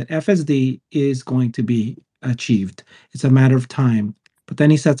clear that FSD is going to be achieved. It's a matter of time. But then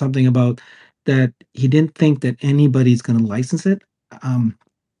he said something about that he didn't think that anybody's going to license it. Um,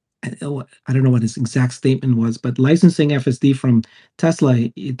 I don't know what his exact statement was, but licensing FSD from Tesla,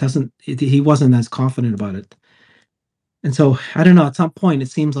 it doesn't. He wasn't as confident about it. And so I don't know. At some point,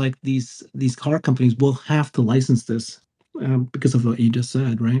 it seems like these car companies will have to license this because of what you just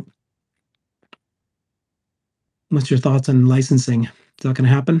said, right? What's your thoughts on licensing? Is that going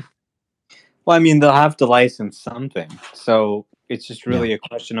to happen? Well, I mean, they'll have to license something. So it's just Yeah. really a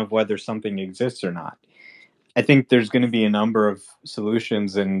question of whether something exists or not. I think there's going to be a number of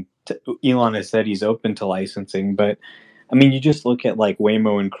solutions, and Elon has said he's open to licensing. But I mean, you just look at like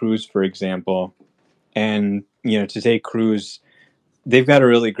Waymo and Cruise, for example, and to take Cruise, they've got a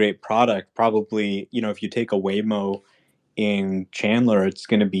really great product. Probably, if you take a Waymo in Chandler, it's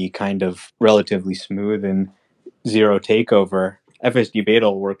going to be kind of relatively smooth and zero takeover. FSD beta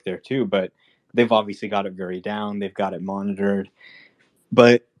will work there too, but they've obviously got it very down. They've got it monitored.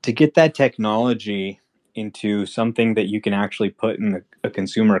 But to get that technology into something that you can actually put in a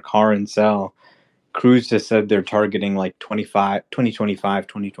consumer car and sell, Cruise has said they're targeting like 2025,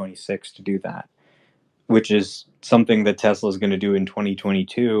 2026 to do that, which is something that Tesla is going to do in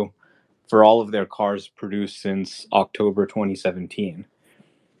 2022 for all of their cars produced since October 2017.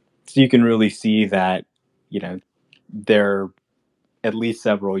 So you can really see that, they're at least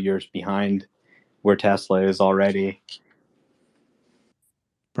several years behind where Tesla is already.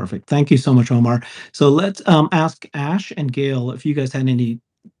 Perfect. Thank you so much, Omar. So let's ask Ash and Gail if you guys had any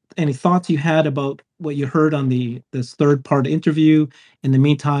any thoughts you had about what you heard on this third part interview. In the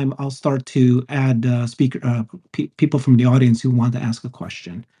meantime, I'll start to add people from the audience who want to ask a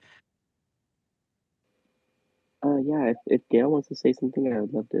question. Yeah, if Gail wants to say something, I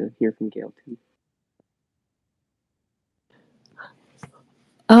would love to hear from Gail too.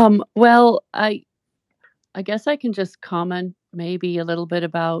 Well, I guess I can just comment maybe a little bit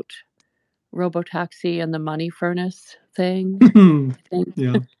about robotaxi and the money furnace thing. I think.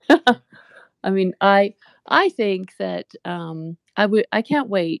 Yeah. I mean, I think that I can't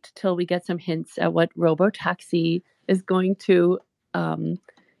wait till we get some hints at what robotaxi is going to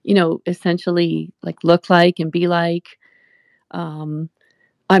essentially like look like and be like. I'm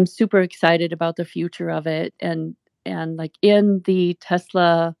super excited about the future of it, and like in the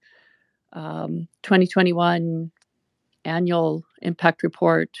Tesla 2021 annual impact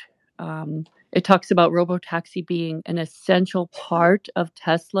report, it talks about robotaxi being an essential part of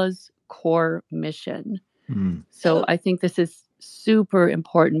Tesla's core mission. Mm. So I think this is super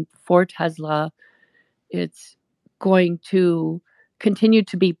important for Tesla. It's going to continue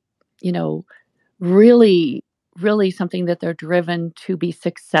to be, really, really something that they're driven to be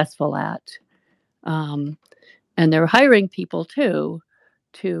successful at. And they're hiring people too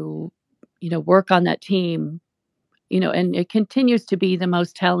to, work on that team, and it continues to be the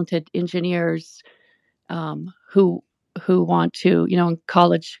most talented engineers who want to,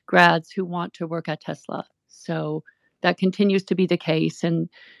 college grads who want to work at Tesla. So that continues to be the case. And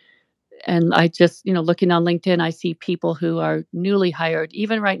I just, looking on LinkedIn, I see people who are newly hired,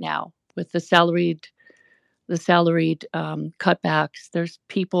 even right now with the salaried cutbacks. There's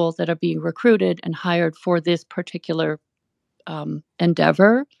people that are being recruited and hired for this particular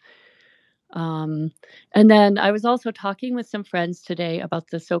endeavor. And then I was also talking with some friends today about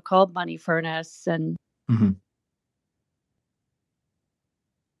the so-called money furnace, and Mm-hmm.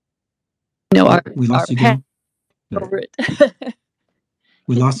 We our lost you, Gail. over it.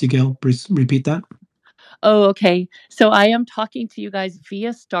 We lost you, Gail. Please repeat that. Oh, okay. So I am talking to you guys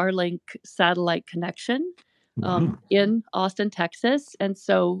via Starlink satellite connection in Austin, Texas. And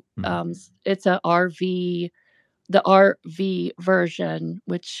so it's the RV version,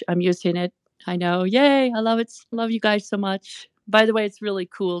 which I'm using it. I know. Yay. I love it. Love you guys so much. By the way, it's really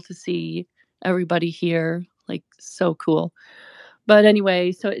cool to see everybody here. Like, so cool. But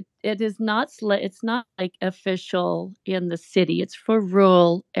anyway, so it is not it's not like official in the city. It's for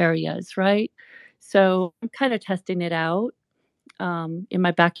rural areas, right? So I'm kind of testing it out in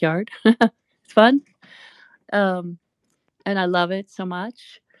my backyard. It's fun, and I love it so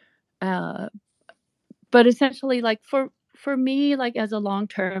much. Uh, but essentially, like for me, like as a long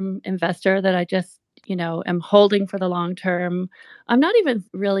term investor, that I just am holding for the long term. I'm not even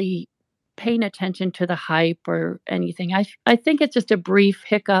really paying attention to the hype or anything. I think it's just a brief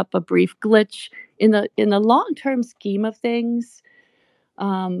hiccup, a brief glitch in the long term scheme of things.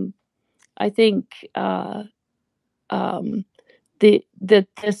 I think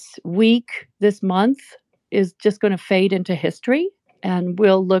this week, this month is just going to fade into history, and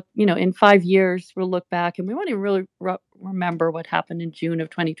we'll look, in 5 years, we'll look back and we won't even really remember what happened in June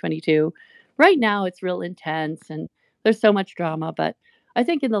of 2022. Right now, it's real intense and there's so much drama. But I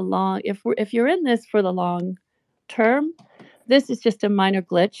think in the long, if you're in this for the long term, this is just a minor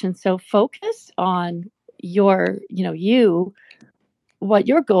glitch, and so focus on your, what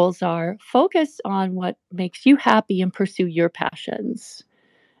your goals are. Focus on what makes you happy and pursue your passions,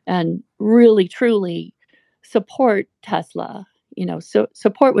 and really truly support Tesla. So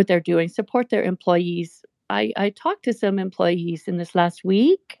support what they're doing, support their employees. I talked to some employees in this last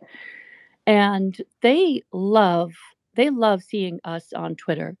week, and they love seeing us on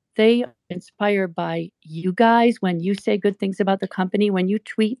Twitter. They are inspired by you guys when you say good things about the company, when you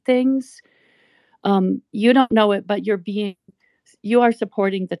tweet things. You don't know it, but you are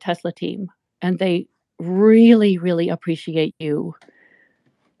supporting the Tesla team, and they really, really appreciate you.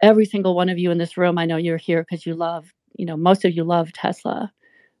 Every single one of you in this room, I know you're here because you love, most of you love Tesla.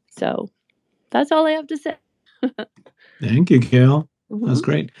 So that's all I have to say. Thank you, Gail. That's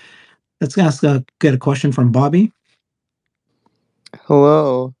great. Let's get a question from Bobby.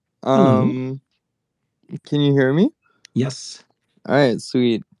 Hello. Hello. Can you hear me? Yes. All right,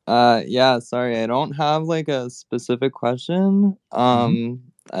 sweet. Yeah, sorry, I don't have like a specific question. I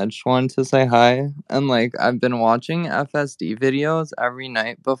just wanted to say hi. And like I've been watching FSD videos every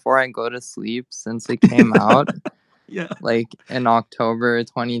night before I go to sleep since it came out. Yeah. Like in October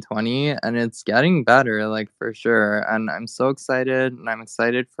 2020, and it's getting better, like for sure. And I'm so excited, and I'm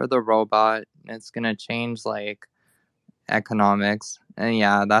excited for the robot. It's gonna change like economics. And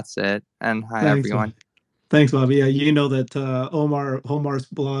yeah, that's it. And hi, Thanks, everyone. Thanks, Bobby. Yeah, you know that Omar's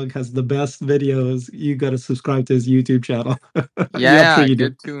blog has the best videos. You got to subscribe to his YouTube channel. Yeah, I'm sure Yeah, you do.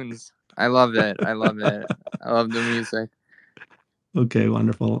 good tunes. I love it. I love it. I love the music. Okay,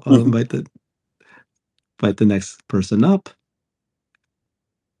 wonderful. I'll invite the next person up.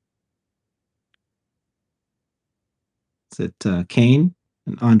 Is it Kane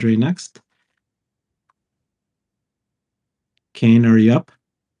and Andre next? Kane, are you up?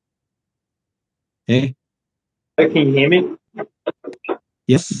 Hey, Can you hear me?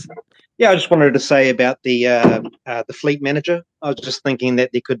 yes, Yeah, I just wanted to say about the fleet manager. I was just thinking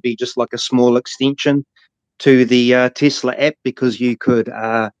that there could be just like a small extension to the Tesla app, because you could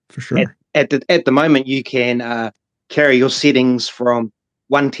for sure. at the moment you can carry your settings from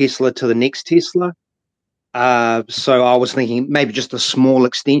one Tesla to the next Tesla. So I was thinking maybe just a small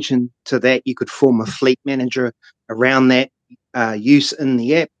extension to that. You could form a fleet manager around that use in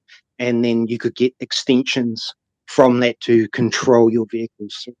the app, and then you could get extensions from that to control your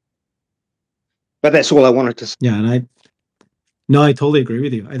vehicles. But that's all I wanted to say. Yeah, and I totally agree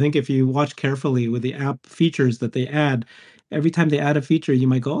with you. I think if you watch carefully with the app features that they add, every time they add a feature, you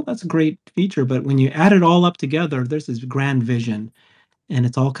might go, "Oh, that's a great feature." But when you add it all up together, there's this grand vision, and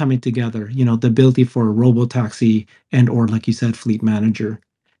it's all coming together. The ability for a robo taxi and or, like you said, fleet manager.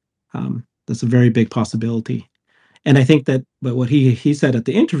 That's a very big possibility. And I think that, but what he said at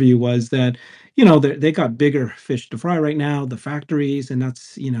the interview was that, they got bigger fish to fry right now, the factories, and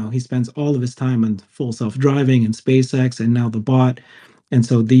that's, he spends all of his time on full self-driving and SpaceX and now the bot. And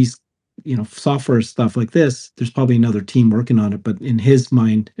so these, software stuff like this, there's probably another team working on it, but in his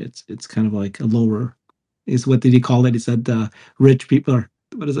mind, it's kind of like a lower, is what did he call it? He said rich people are,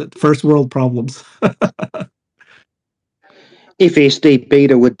 what is it? First world problems. FSD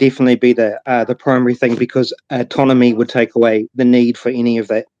beta would definitely be the primary thing, because autonomy would take away the need for any of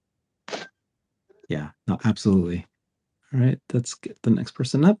that. Yeah, no, absolutely. All right, let's get the next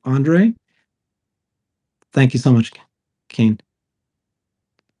person up. Andre. Thank you so much, Kane.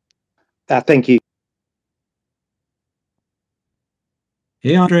 Thank you.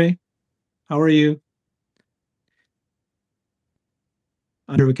 Hey, Andre. How are you?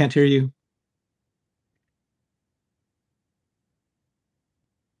 Andre, we can't hear you.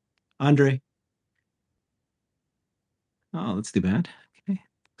 Andre. Oh, that's too bad. Okay,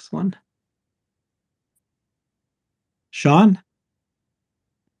 next one. Sean.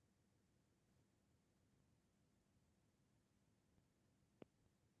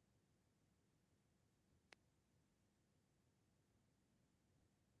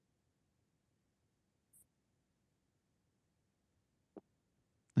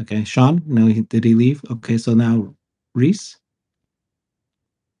 Okay, Sean. No, did he leave? Okay, so now Reese.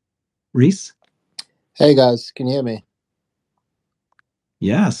 Reese. Hey guys, can you hear me?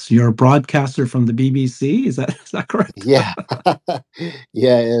 Yes, you're a broadcaster from the BBC. Is that correct? Yeah,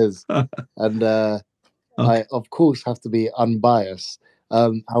 yeah, it is. Okay. And I, of course, have to be unbiased.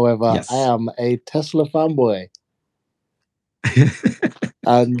 However, I Yes. am a Tesla fanboy,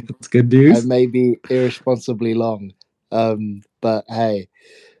 and That's good I news. may be irresponsibly long. But hey,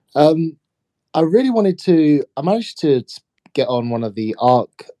 I really wanted to. I managed to get on one of the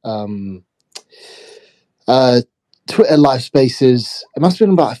ARC Twitter live spaces. It must have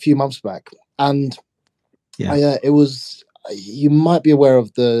been about a few months back, and Yeah. it was. You might be aware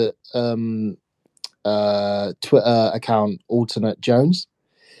of the Twitter account Alternate Jones.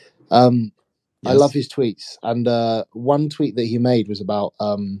 I love Yes. his tweets, and one tweet that he made was about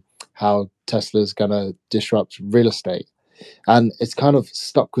how Tesla's gonna disrupt real estate, and it's kind of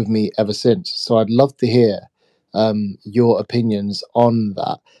stuck with me ever since. So I'd love to hear your opinions on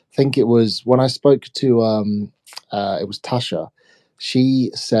that. I think it was when I spoke to it was Tasha.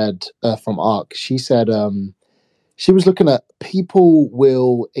 She said from ARC. She said she was looking at people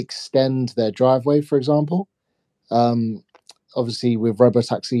will extend their driveway, for example. Um, Obviously, with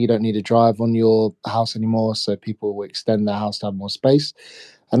robotaxi, you don't need to drive on your house anymore, so people will extend their house to have more space.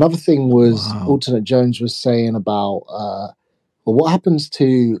 Another thing was Wow. Alternate Jones was saying about well, what happens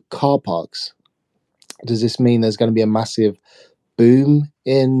to car parks? Does this mean there's going to be a massive boom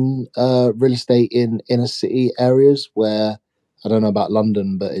in real estate in inner city areas where I don't know about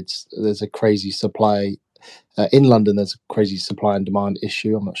London, but there's a crazy supply in London. There's a crazy supply and demand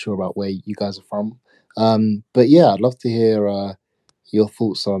issue. I'm not sure about where you guys are from, but yeah, I'd love to hear your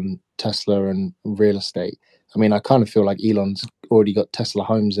thoughts on Tesla and real estate. I mean, I kind of feel like Elon's already got Tesla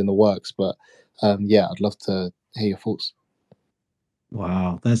homes in the works, but yeah, I'd love to hear your thoughts.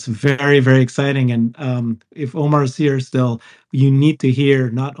 Wow, that's very, very exciting. And if Omar's here still, you need to hear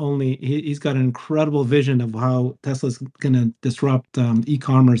not only he's got an incredible vision of how Tesla's going to disrupt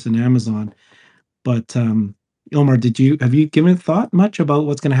e-commerce and Amazon. But Omar, have you given thought much about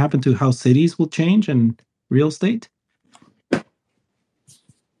what's going to happen to how cities will change and real estate?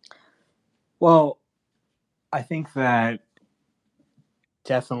 Well, I think that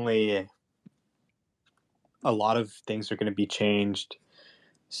definitely a lot of things are going to be changed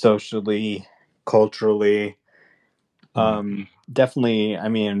socially, culturally. Definitely, I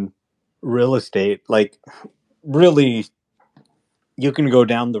mean, real estate, like, really, you can go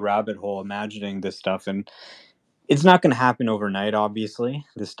down the rabbit hole imagining this stuff, and it's not going to happen overnight, obviously.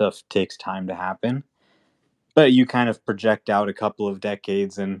 This stuff takes time to happen. But you kind of project out a couple of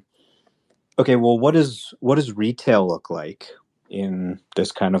decades and okay, well, what does retail look like in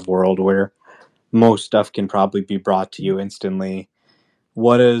this kind of world where most stuff can probably be brought to you instantly?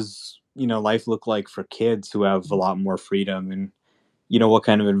 What does, life look like for kids who have a lot more freedom, and what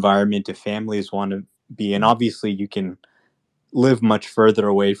kind of environment do families want to be in? Obviously, you can live much further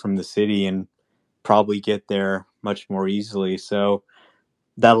away from the city and probably get there much more easily. So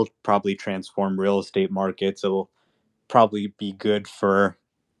that'll probably transform real estate markets. It'll probably be good for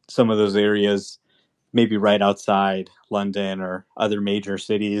some of those areas, maybe right outside London or other major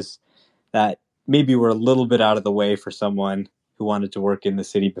cities that maybe were a little bit out of the way for someone who wanted to work in the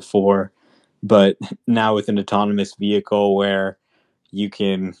city before. But now with an autonomous vehicle where you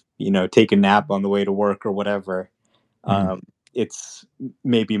can, take a nap on the way to work or whatever, it's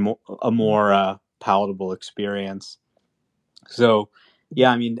maybe a more palatable experience. So,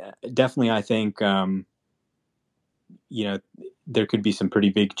 yeah, I mean, definitely, I think, you know, there could be some pretty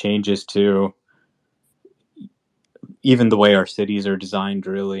big changes to even the way our cities are designed,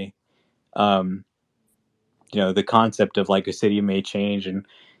 really. Um, the concept of like a city may change, and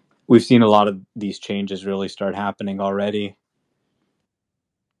we've seen a lot of these changes really start happening already.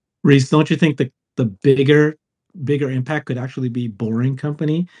 Reese, don't you think the bigger impact could actually be Boring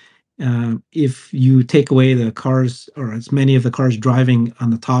Company? If you take away the cars or as many of the cars driving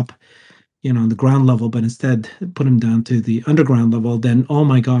on the top, on the ground level, but instead put them down to the underground level, then oh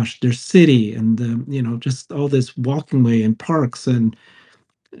my gosh, there's city and just all this walking way and parks and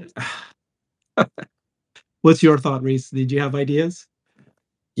what's your thought, Reese? Did you have ideas?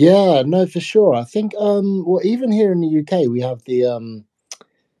 Yeah, no, for sure. I think well, even here in the UK, we have the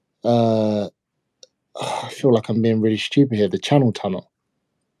uh I feel like I'm being really stupid here, the Channel Tunnel.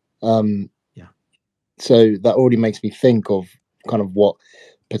 Yeah. So that already makes me think of kind of what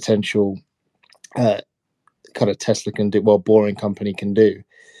potential kind of Tesla can do, well, Boring Company can do.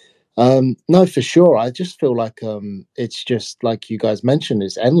 No, for sure. I just feel like it's just like you guys mentioned,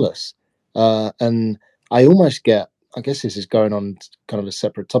 it's endless. And I almost get, I guess this is going on kind of a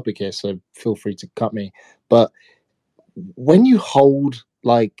separate topic here, so feel free to cut me. But when you hold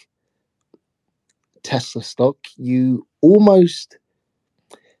like Tesla stock, you almost,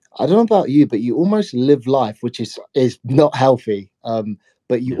 I don't know about you, but you almost live life, which is not healthy.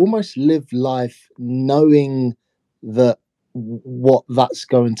 But you Yeah. almost live life knowing that what that's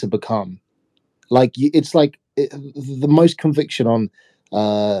going to become. Like it's like the most conviction on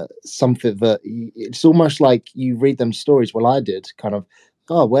something that it's almost like you read them stories. Well, I did kind of.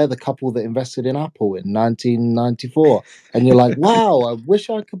 Oh, we're the couple that invested in Apple in 1994, and you're like, wow, I wish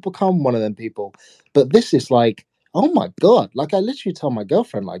I could become one of them people. But this is like, oh my god! Like I literally tell my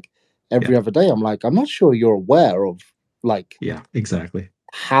girlfriend like Yeah. every other day, I'm like, I'm not sure you're aware of like Yeah, exactly.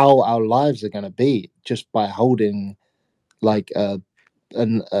 how our lives are going to be just by holding like a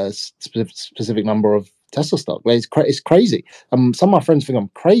specific number of Tesla stock. Like, it's crazy. Some of my friends think I'm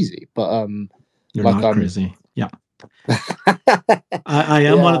crazy, but You're like not I'm. crazy. Yeah. I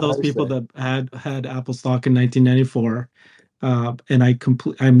am one Yeah, of I those hope people so. that had Apple stock in 1994. And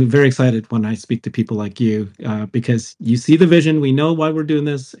I'm very excited when I speak to people like you, because you see the vision, we know why we're doing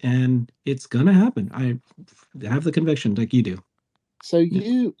this, and it's gonna happen. I have the conviction like you do. So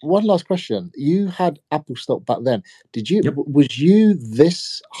Yeah. one last question. You had Apple stock back then. Did you? Yep. Was you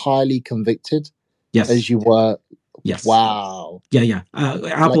this highly convicted as Yes. you were? Yes. Wow. Yeah, yeah.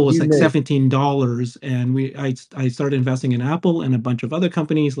 Like Apple was you like knew. $17, and I started investing in Apple and a bunch of other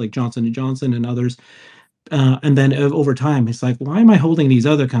companies like Johnson and Johnson and others. And then over time, it's like, why am I holding these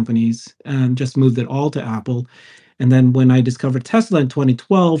other companies? And just moved it all to Apple. And then when I discovered Tesla in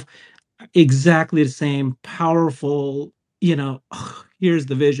 2012, exactly the same powerful, here's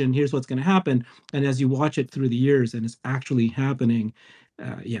the vision, here's what's going to happen. And as you watch it through the years and it's actually happening,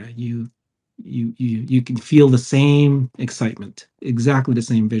 yeah, you can feel the same excitement, exactly the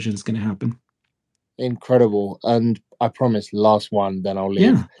same vision is going to happen. Incredible. And I promise, last one, then I'll leave.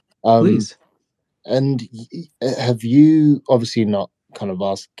 Yeah, Um, please. and have you obviously not kind of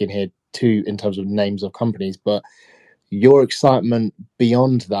asking here too in terms of names of companies, but your excitement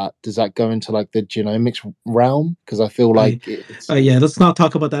beyond that, does that go into like the genomics realm? Because I feel like it's yeah, let's not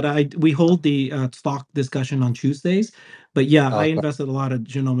talk about that. We hold the stock discussion on Tuesdays, but yeah, I okay. invested a lot of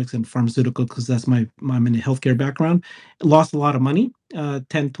genomics and pharmaceutical because that's I'm in a healthcare background. Lost a lot of money 10,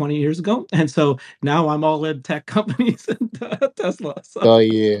 20 years ago, and so now I'm all in tech companies and Tesla. So Oh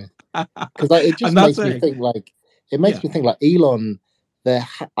yeah, because like, it I'm just not makes me saying, think like yeah. Elon.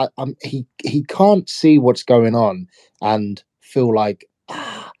 He can't see what's going on and feel like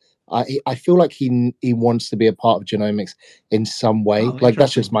I feel like he wants to be a part of genomics in some way. Oh, Like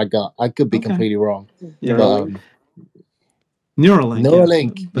that's just interesting. my gut. I could be Okay. completely wrong, Yeah. but Neuralink. Neuralink, yes,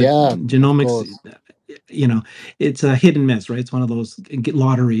 Neuralink, but yeah, of genomics, course. you know, it's a hit and miss, right? It's one of those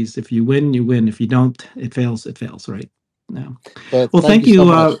lotteries. If you win, you win. If you don't, it fails. It fails, right? Yeah. But Well, thank thank you so you.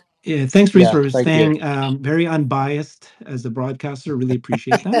 much. Yeah, thanks, Reese, Yeah, for thank you. staying very unbiased as a broadcaster. Really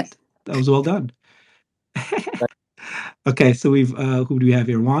appreciate that. That was well done. Okay, so we've who do we have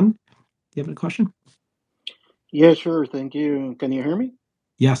here? Juan, do you have a question? Yeah, sure. Thank you. Can you hear me?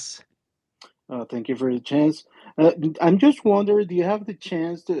 Yes. Thank you for the chance. I'm just wondering, do you have the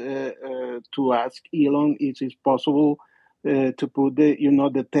chance to ask Elon if it's possible to put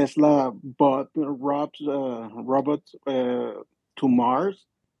the Tesla bot robots to Mars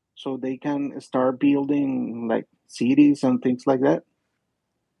so they can start building like cities and things like that?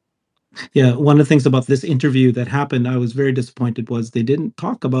 Yeah, one of the things about this interview that happened, I was very disappointed was they didn't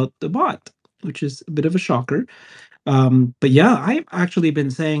talk about the bot, which is a bit of a shocker. But yeah, I've actually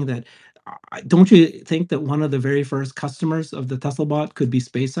been saying that. Don't you think that one of the very first customers of the Tesla bot could be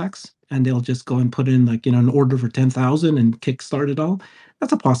SpaceX, and they'll just go and put in like an order for 10,000 and kickstart it all?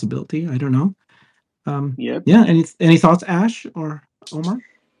 That's a possibility. I don't know. Yep. Yeah. Any thoughts, Ash or Omar?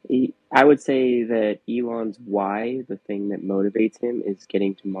 I would say that Elon's why, the thing that motivates him, is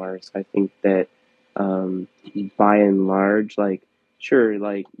getting to Mars. I think that um, by and large, like, sure,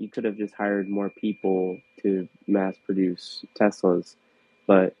 like, you could have just hired more people to mass produce Teslas,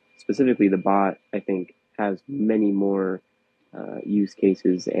 but specifically the bot, I think, has many more use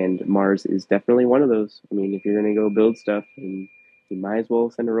cases, and Mars is definitely one of those. I mean, if you're going to go build stuff, then you might as well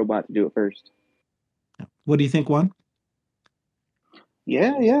send a robot to do it first. What do you think, Juan?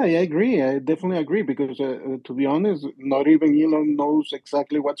 Yeah, I agree. I definitely agree because, to be honest, not even Elon knows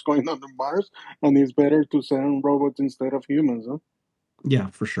exactly what's going on Mars, and it's better to send robots instead of humans. Huh? Yeah,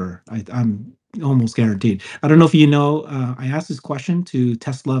 for sure. I'm almost guaranteed. I don't know if you know, I asked this question to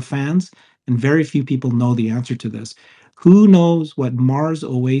Tesla fans, and very few people know the answer to this. Who knows what Mars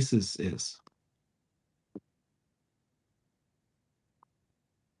Oasis is?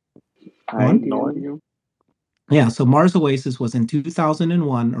 I Juan? No do. idea. Yeah, so Mars Oasis was in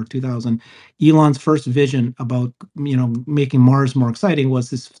 2001 or 2000. Elon's first vision about making Mars more exciting was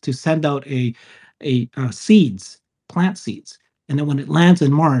to send out seeds, plant seeds, and then when it lands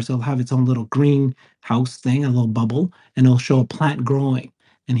in Mars, it'll have its own little greenhouse thing, a little bubble, and it'll show a plant growing.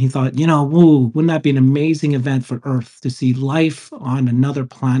 And he thought, woo, wouldn't that be an amazing event for Earth to see life on another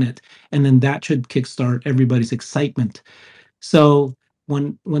planet? And then that should kickstart everybody's excitement. So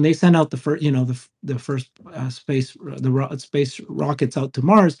when they sent out the first, the first space rockets out to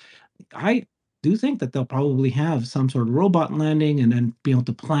Mars, I do think that they'll probably have some sort of robot landing and then be able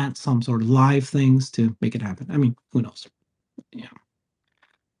to plant some sort of live things to make it happen. I mean, who knows? Yeah.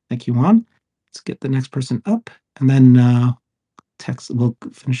 Thank you, Juan. Let's get the next person up, and then text. We'll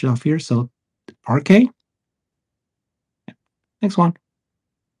finish it off here. So, RK, thanks, Juan.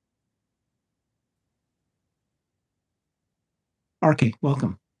 RK,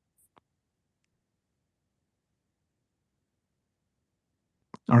 welcome.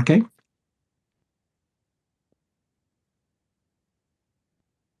 RK.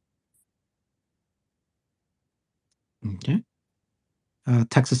 Okay.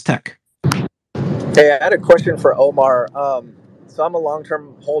 Texas Tech. Hey, I had a question for Omar. So I'm a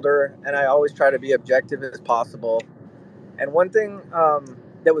long-term holder, and I always try to be objective as possible. And one thing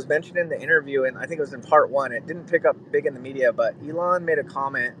that was mentioned in the interview, and I think it was in part one, it didn't pick up big in the media, but Elon made a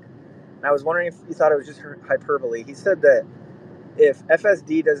comment, and I was wondering if you thought it was just hyperbole. He said that if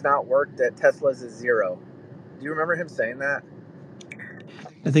FSD does not work, that Tesla's is zero. Do you remember him saying that?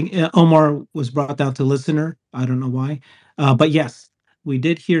 I think Omar was brought down to listener. I don't know why, but yes, we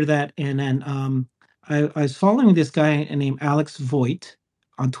did hear that. And then I was following this guy named Alex Voigt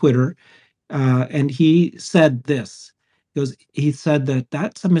on Twitter, and he said this. He said that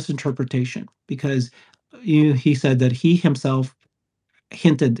that's a misinterpretation because he said that he himself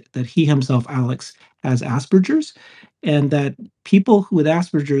hinted that he himself, Alex, has Asperger's, and that people with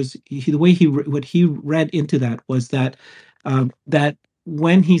Asperger's, the way what he read into that was that that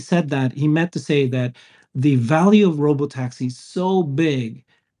when he said that, he meant to say that the value of robotaxi is so big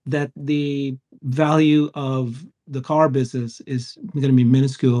that the value of the car business is going to be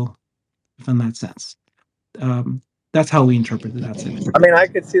minuscule in that sense. That's how we interpreted that statement. I mean, I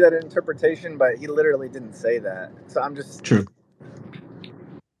could see that interpretation, but he literally didn't say that. So I'm just True.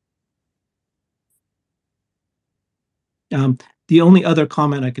 The only other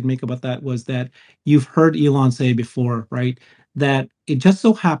comment I could make about that was that you've heard Elon say before, right? That it just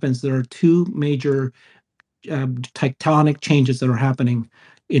so happens there are two major tectonic changes that are happening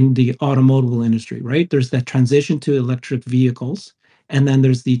in the automotive industry, right? There's that transition to electric vehicles, and then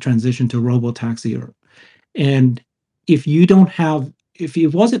there's the transition to robotaxi. And if you don't have, if it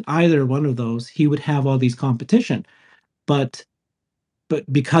wasn't either one of those, he would have all these competition. But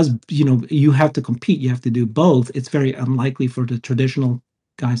because you have to compete, you have to do both. It's very unlikely for the traditional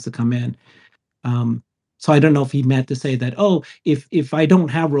guys to come in. So I don't know if he meant to say that, oh, if I don't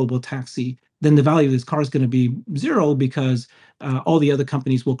have robotaxi, then the value of this car is going to be zero because all the other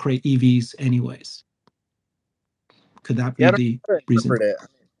companies will create EVs anyways. Could that be yeah, I don't the know how to reason? interpret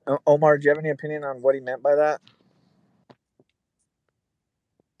it. Omar, do you have any opinion on what he meant by that?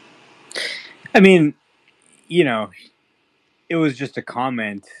 I mean, it was just a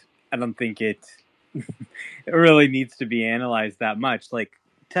comment. I don't think it really needs to be analyzed that much. Like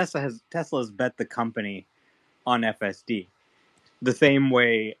Tesla's bet the company on FSD the same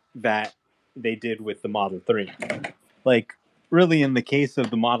way that they did with the Model 3. Like, really, in the case of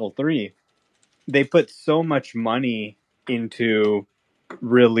the Model 3, they put so much money into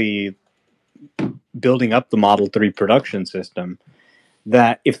really building up the Model 3 production system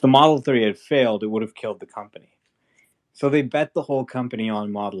that if the Model 3 had failed, it would have killed the company. So they bet the whole company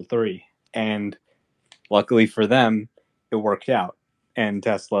on Model 3. And luckily for them, it worked out. And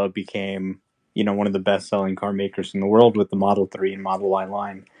Tesla became, one of the best-selling car makers in the world with the Model 3 and Model Y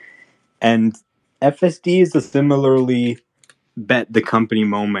line. And FSD is a similarly bet the company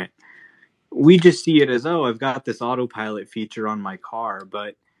moment. We just see it as, oh, I've got this autopilot feature on my car,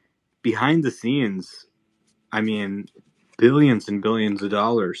 but behind the scenes, I mean, billions and billions of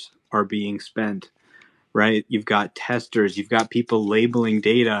dollars are being spent, right? You've got testers, you've got people labeling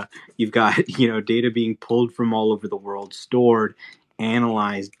data, you've got, data being pulled from all over the world, stored,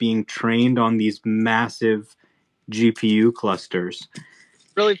 analyzed, being trained on these massive GPU clusters.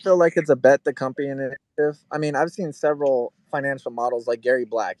 Really feel like it's a bet the company initiative. I mean, I've seen several financial models like Gary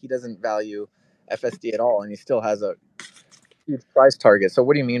Black. He doesn't value FSD at all, and he still has a huge price target. So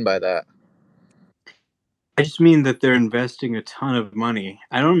what do you mean by that? I just mean that they're investing a ton of money.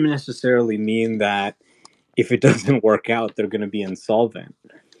 I don't necessarily mean that if it doesn't work out, they're going to be insolvent.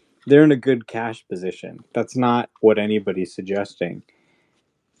 They're in a good cash position. That's not what anybody's suggesting.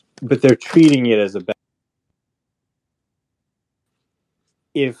 But they're treating it as a bet.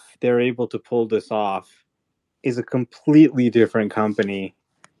 If they're able to pull this off, is a completely different company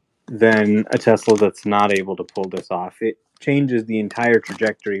than a Tesla that's not able to pull this off. It changes the entire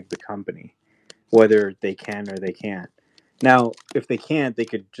trajectory of the company, whether they can or they can't. Now, if they can't, they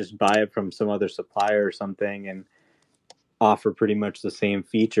could just buy it from some other supplier or something and offer pretty much the same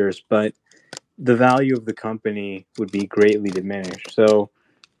features, but the value of the company would be greatly diminished. So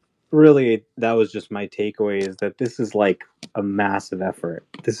really, that was just my takeaway, is that this is like a massive effort.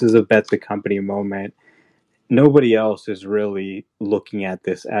 This is a bet the company moment. Nobody else is really looking at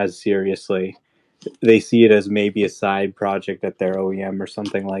this as seriously. They see it as maybe a side project at their OEM or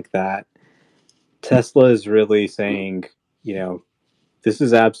something like that. Tesla is really saying, this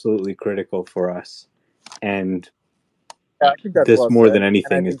is absolutely critical for us. And Yeah, I think that's this well more said, than and I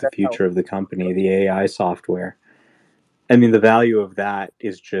anything is think the that's how. future of the company, the AI software. I mean, the value of that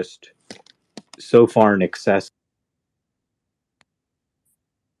is just so far in excess.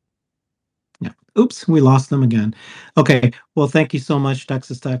 Yeah. Oops, we lost them again. Okay. Well, thank you so much,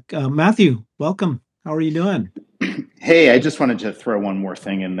 Texas Tech. Matthew, welcome. How are you doing? Hey, I just wanted to throw one more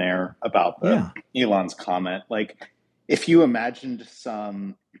thing in there about Yeah. Elon's comment. Like, if you imagined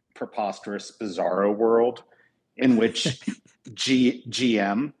some preposterous, bizarro world in which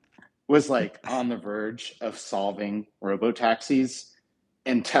GM was like on the verge of solving robotaxis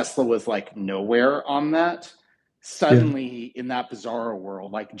and Tesla was like nowhere on that, Yeah. suddenly in that bizarro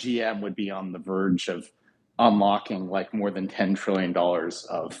world, like GM would be on the verge of unlocking like more than $10 trillion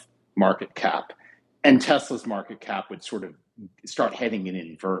of market cap. And Tesla's market cap would sort of start heading in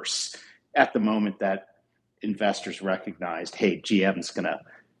inverse at the moment that investors recognized, hey, GM's going to,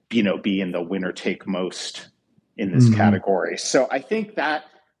 be in the winner take most in this category. So I think that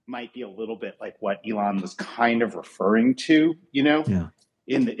might be a little bit like what Elon was kind of referring to, Yeah.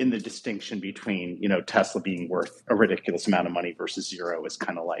 in the distinction between, Tesla being worth a ridiculous amount of money versus zero is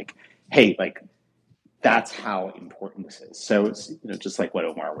kind of like, hey, like that's how important this is. So it's just like what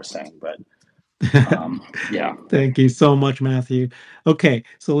Omar was saying, but yeah. Thank you so much, Matthew. Okay,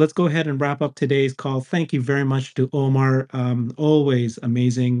 so let's go ahead and wrap up today's call. Thank you very much to Omar. Always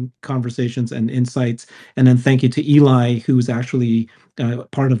amazing conversations and insights. And then thank you to Eli, who's actually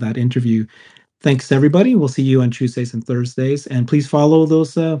part of that interview. Thanks, everybody. We'll see you on Tuesdays and Thursdays. And please follow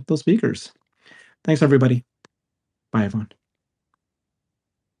those speakers. Thanks, everybody. Bye, everyone.